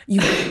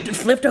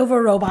flipped over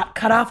a robot,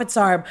 cut off its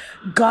arm,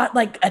 got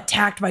like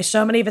attacked by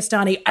so many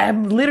Vistani.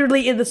 I'm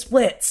literally in the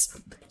splits.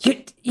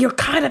 You're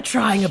kind of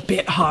trying a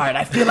bit hard.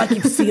 I feel like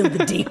you've sealed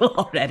the deal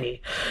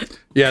already.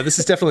 Yeah, this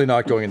is definitely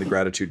not going in the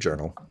gratitude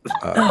journal.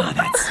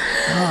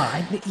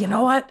 You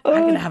know what?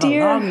 I'm going to have a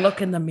long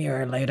look in the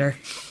mirror later.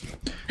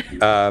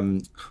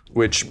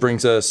 Which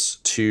brings us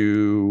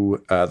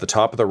to the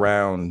top of the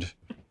round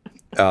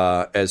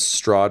as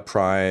Strahd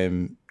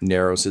Prime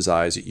narrows his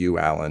eyes at you,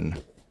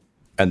 Alan,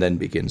 and then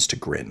begins to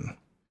grin.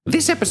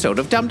 This episode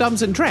of Dum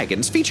Dums and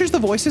Dragons features the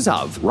voices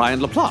of Ryan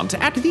LaPlante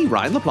at the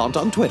Ryan LaPlante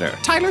on Twitter,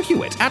 Tyler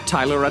Hewitt at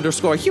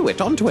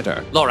Tyler_Hewitt on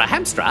Twitter, Laura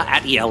Hamstra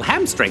at EL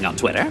Hamstring on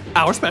Twitter,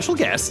 our special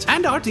guest,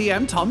 and our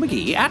DM Tom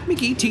McGee at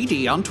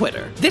McGeeTD on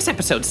Twitter. This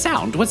episode's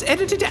sound was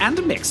edited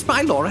and mixed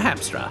by Laura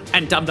Hamstra,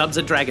 and Dum Dums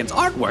and Dragons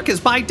artwork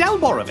is by Del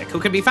Borovic, who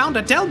can be found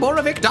at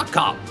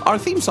delborovic.com. Our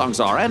theme songs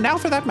are And Now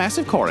for That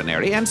Massive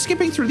Coronary and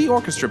Skipping Through the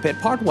Orchestra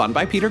Pit Part 1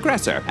 by Peter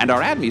Gresser, and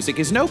our ad music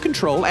is No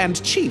Control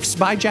and Chiefs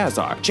by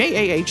Jazzar,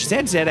 JAHZZAR,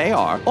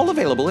 all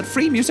available at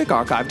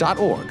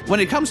freemusicarchive.org. When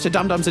it comes to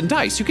Dum Dums and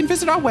Dice, you can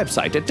visit our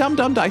website at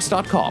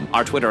dumdumdice.com.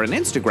 Our Twitter and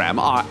Instagram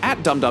are at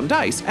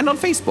dumdumdice, and on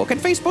Facebook at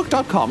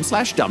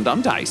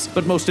facebook.com/dumdumdice.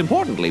 But most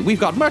importantly, we've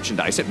got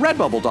merchandise at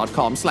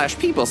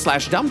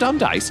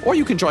redbubble.com/people/dumdumdice, or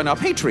you can join our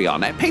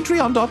Patreon at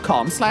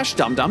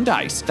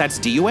patreon.com/dumdumdice. That's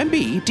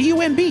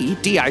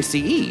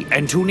DUMBDUMBDICE.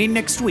 And tune in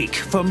next week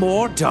for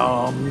more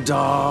Dum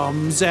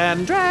Dums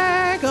and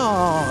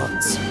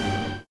Dragons.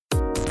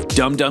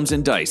 Dum Dums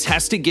and Dice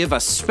has to give a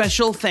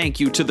special thank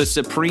you to the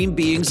supreme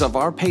beings of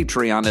our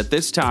Patreon at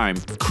this time.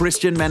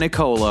 Christian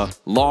Menicola,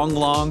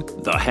 Long,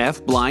 The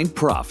Half-Blind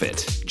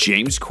Prophet,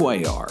 James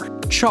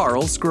Cuellar,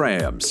 Charles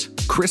Grams,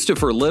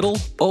 Christopher Little,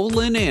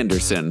 Olin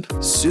Anderson,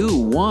 Sue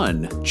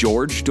One,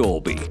 George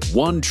Dolby,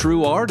 One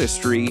True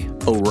Artistry,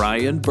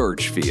 Orion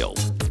Birchfield,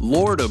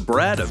 Lord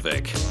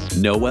Abradovic,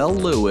 Noel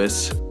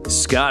Lewis,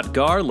 Scott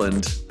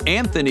Garland,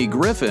 Anthony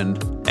Griffin,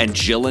 and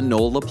Jill and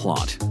Noel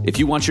LaPlante. If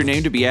you want your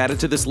name to be added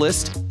to this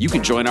list, you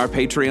can join our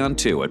Patreon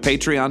too at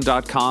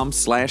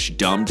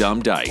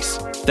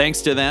patreon.com/dumdumdice.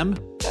 Thanks to them,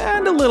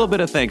 and a little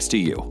bit of thanks to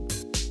you.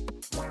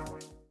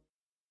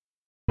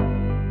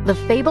 The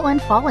Fable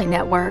and Folly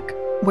Network,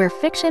 where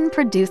fiction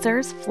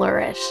producers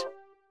flourish.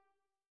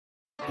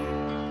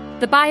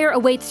 The buyer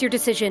awaits your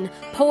decision,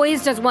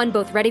 poised as one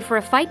both ready for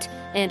a fight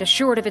and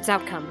assured of its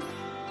outcome.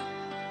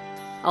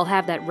 I'll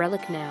have that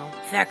relic now.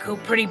 Thaku,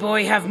 pretty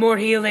boy, have more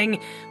healing.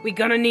 We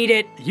gonna need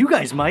it. You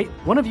guys might.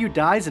 One of you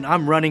dies and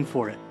I'm running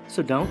for it.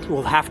 So don't.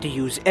 We'll have to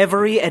use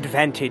every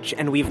advantage,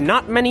 and we've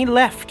not many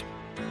left.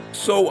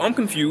 So, I'm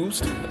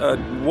confused.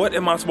 What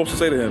am I supposed to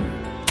say to him?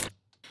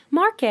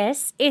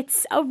 Marcus,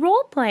 it's a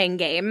role-playing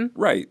game.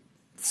 Right.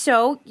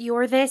 So,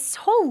 you're this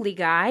holy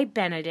guy,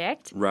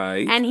 Benedict.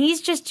 Right. And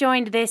he's just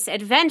joined this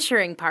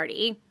adventuring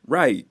party.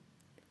 Right.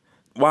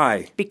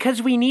 Why?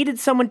 Because we needed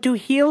someone to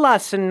heal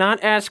us and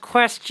not ask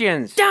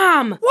questions.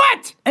 Dumb!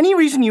 What? Any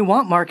reason you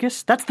want,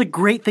 Marcus. That's the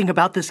great thing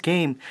about this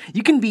game.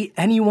 You can be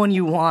anyone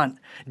you want.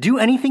 Do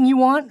anything you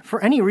want, for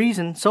any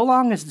reason, so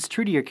long as it's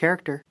true to your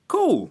character.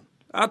 Cool.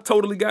 I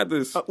totally got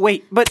this.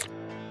 Wait, but...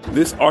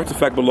 This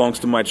artifact belongs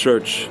to my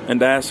church,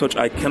 and as such,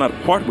 I cannot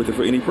part with it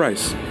for any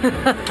price.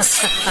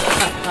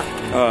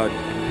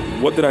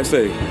 What did I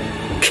say?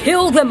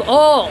 Kill them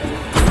all!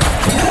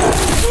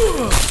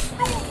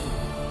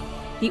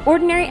 The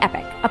Ordinary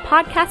Epic, a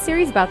podcast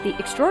series about the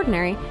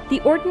extraordinary, the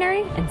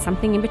ordinary, and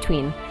something in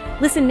between.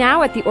 Listen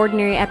now at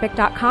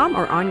theordinaryepic.com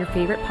or on your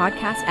favorite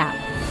podcast app.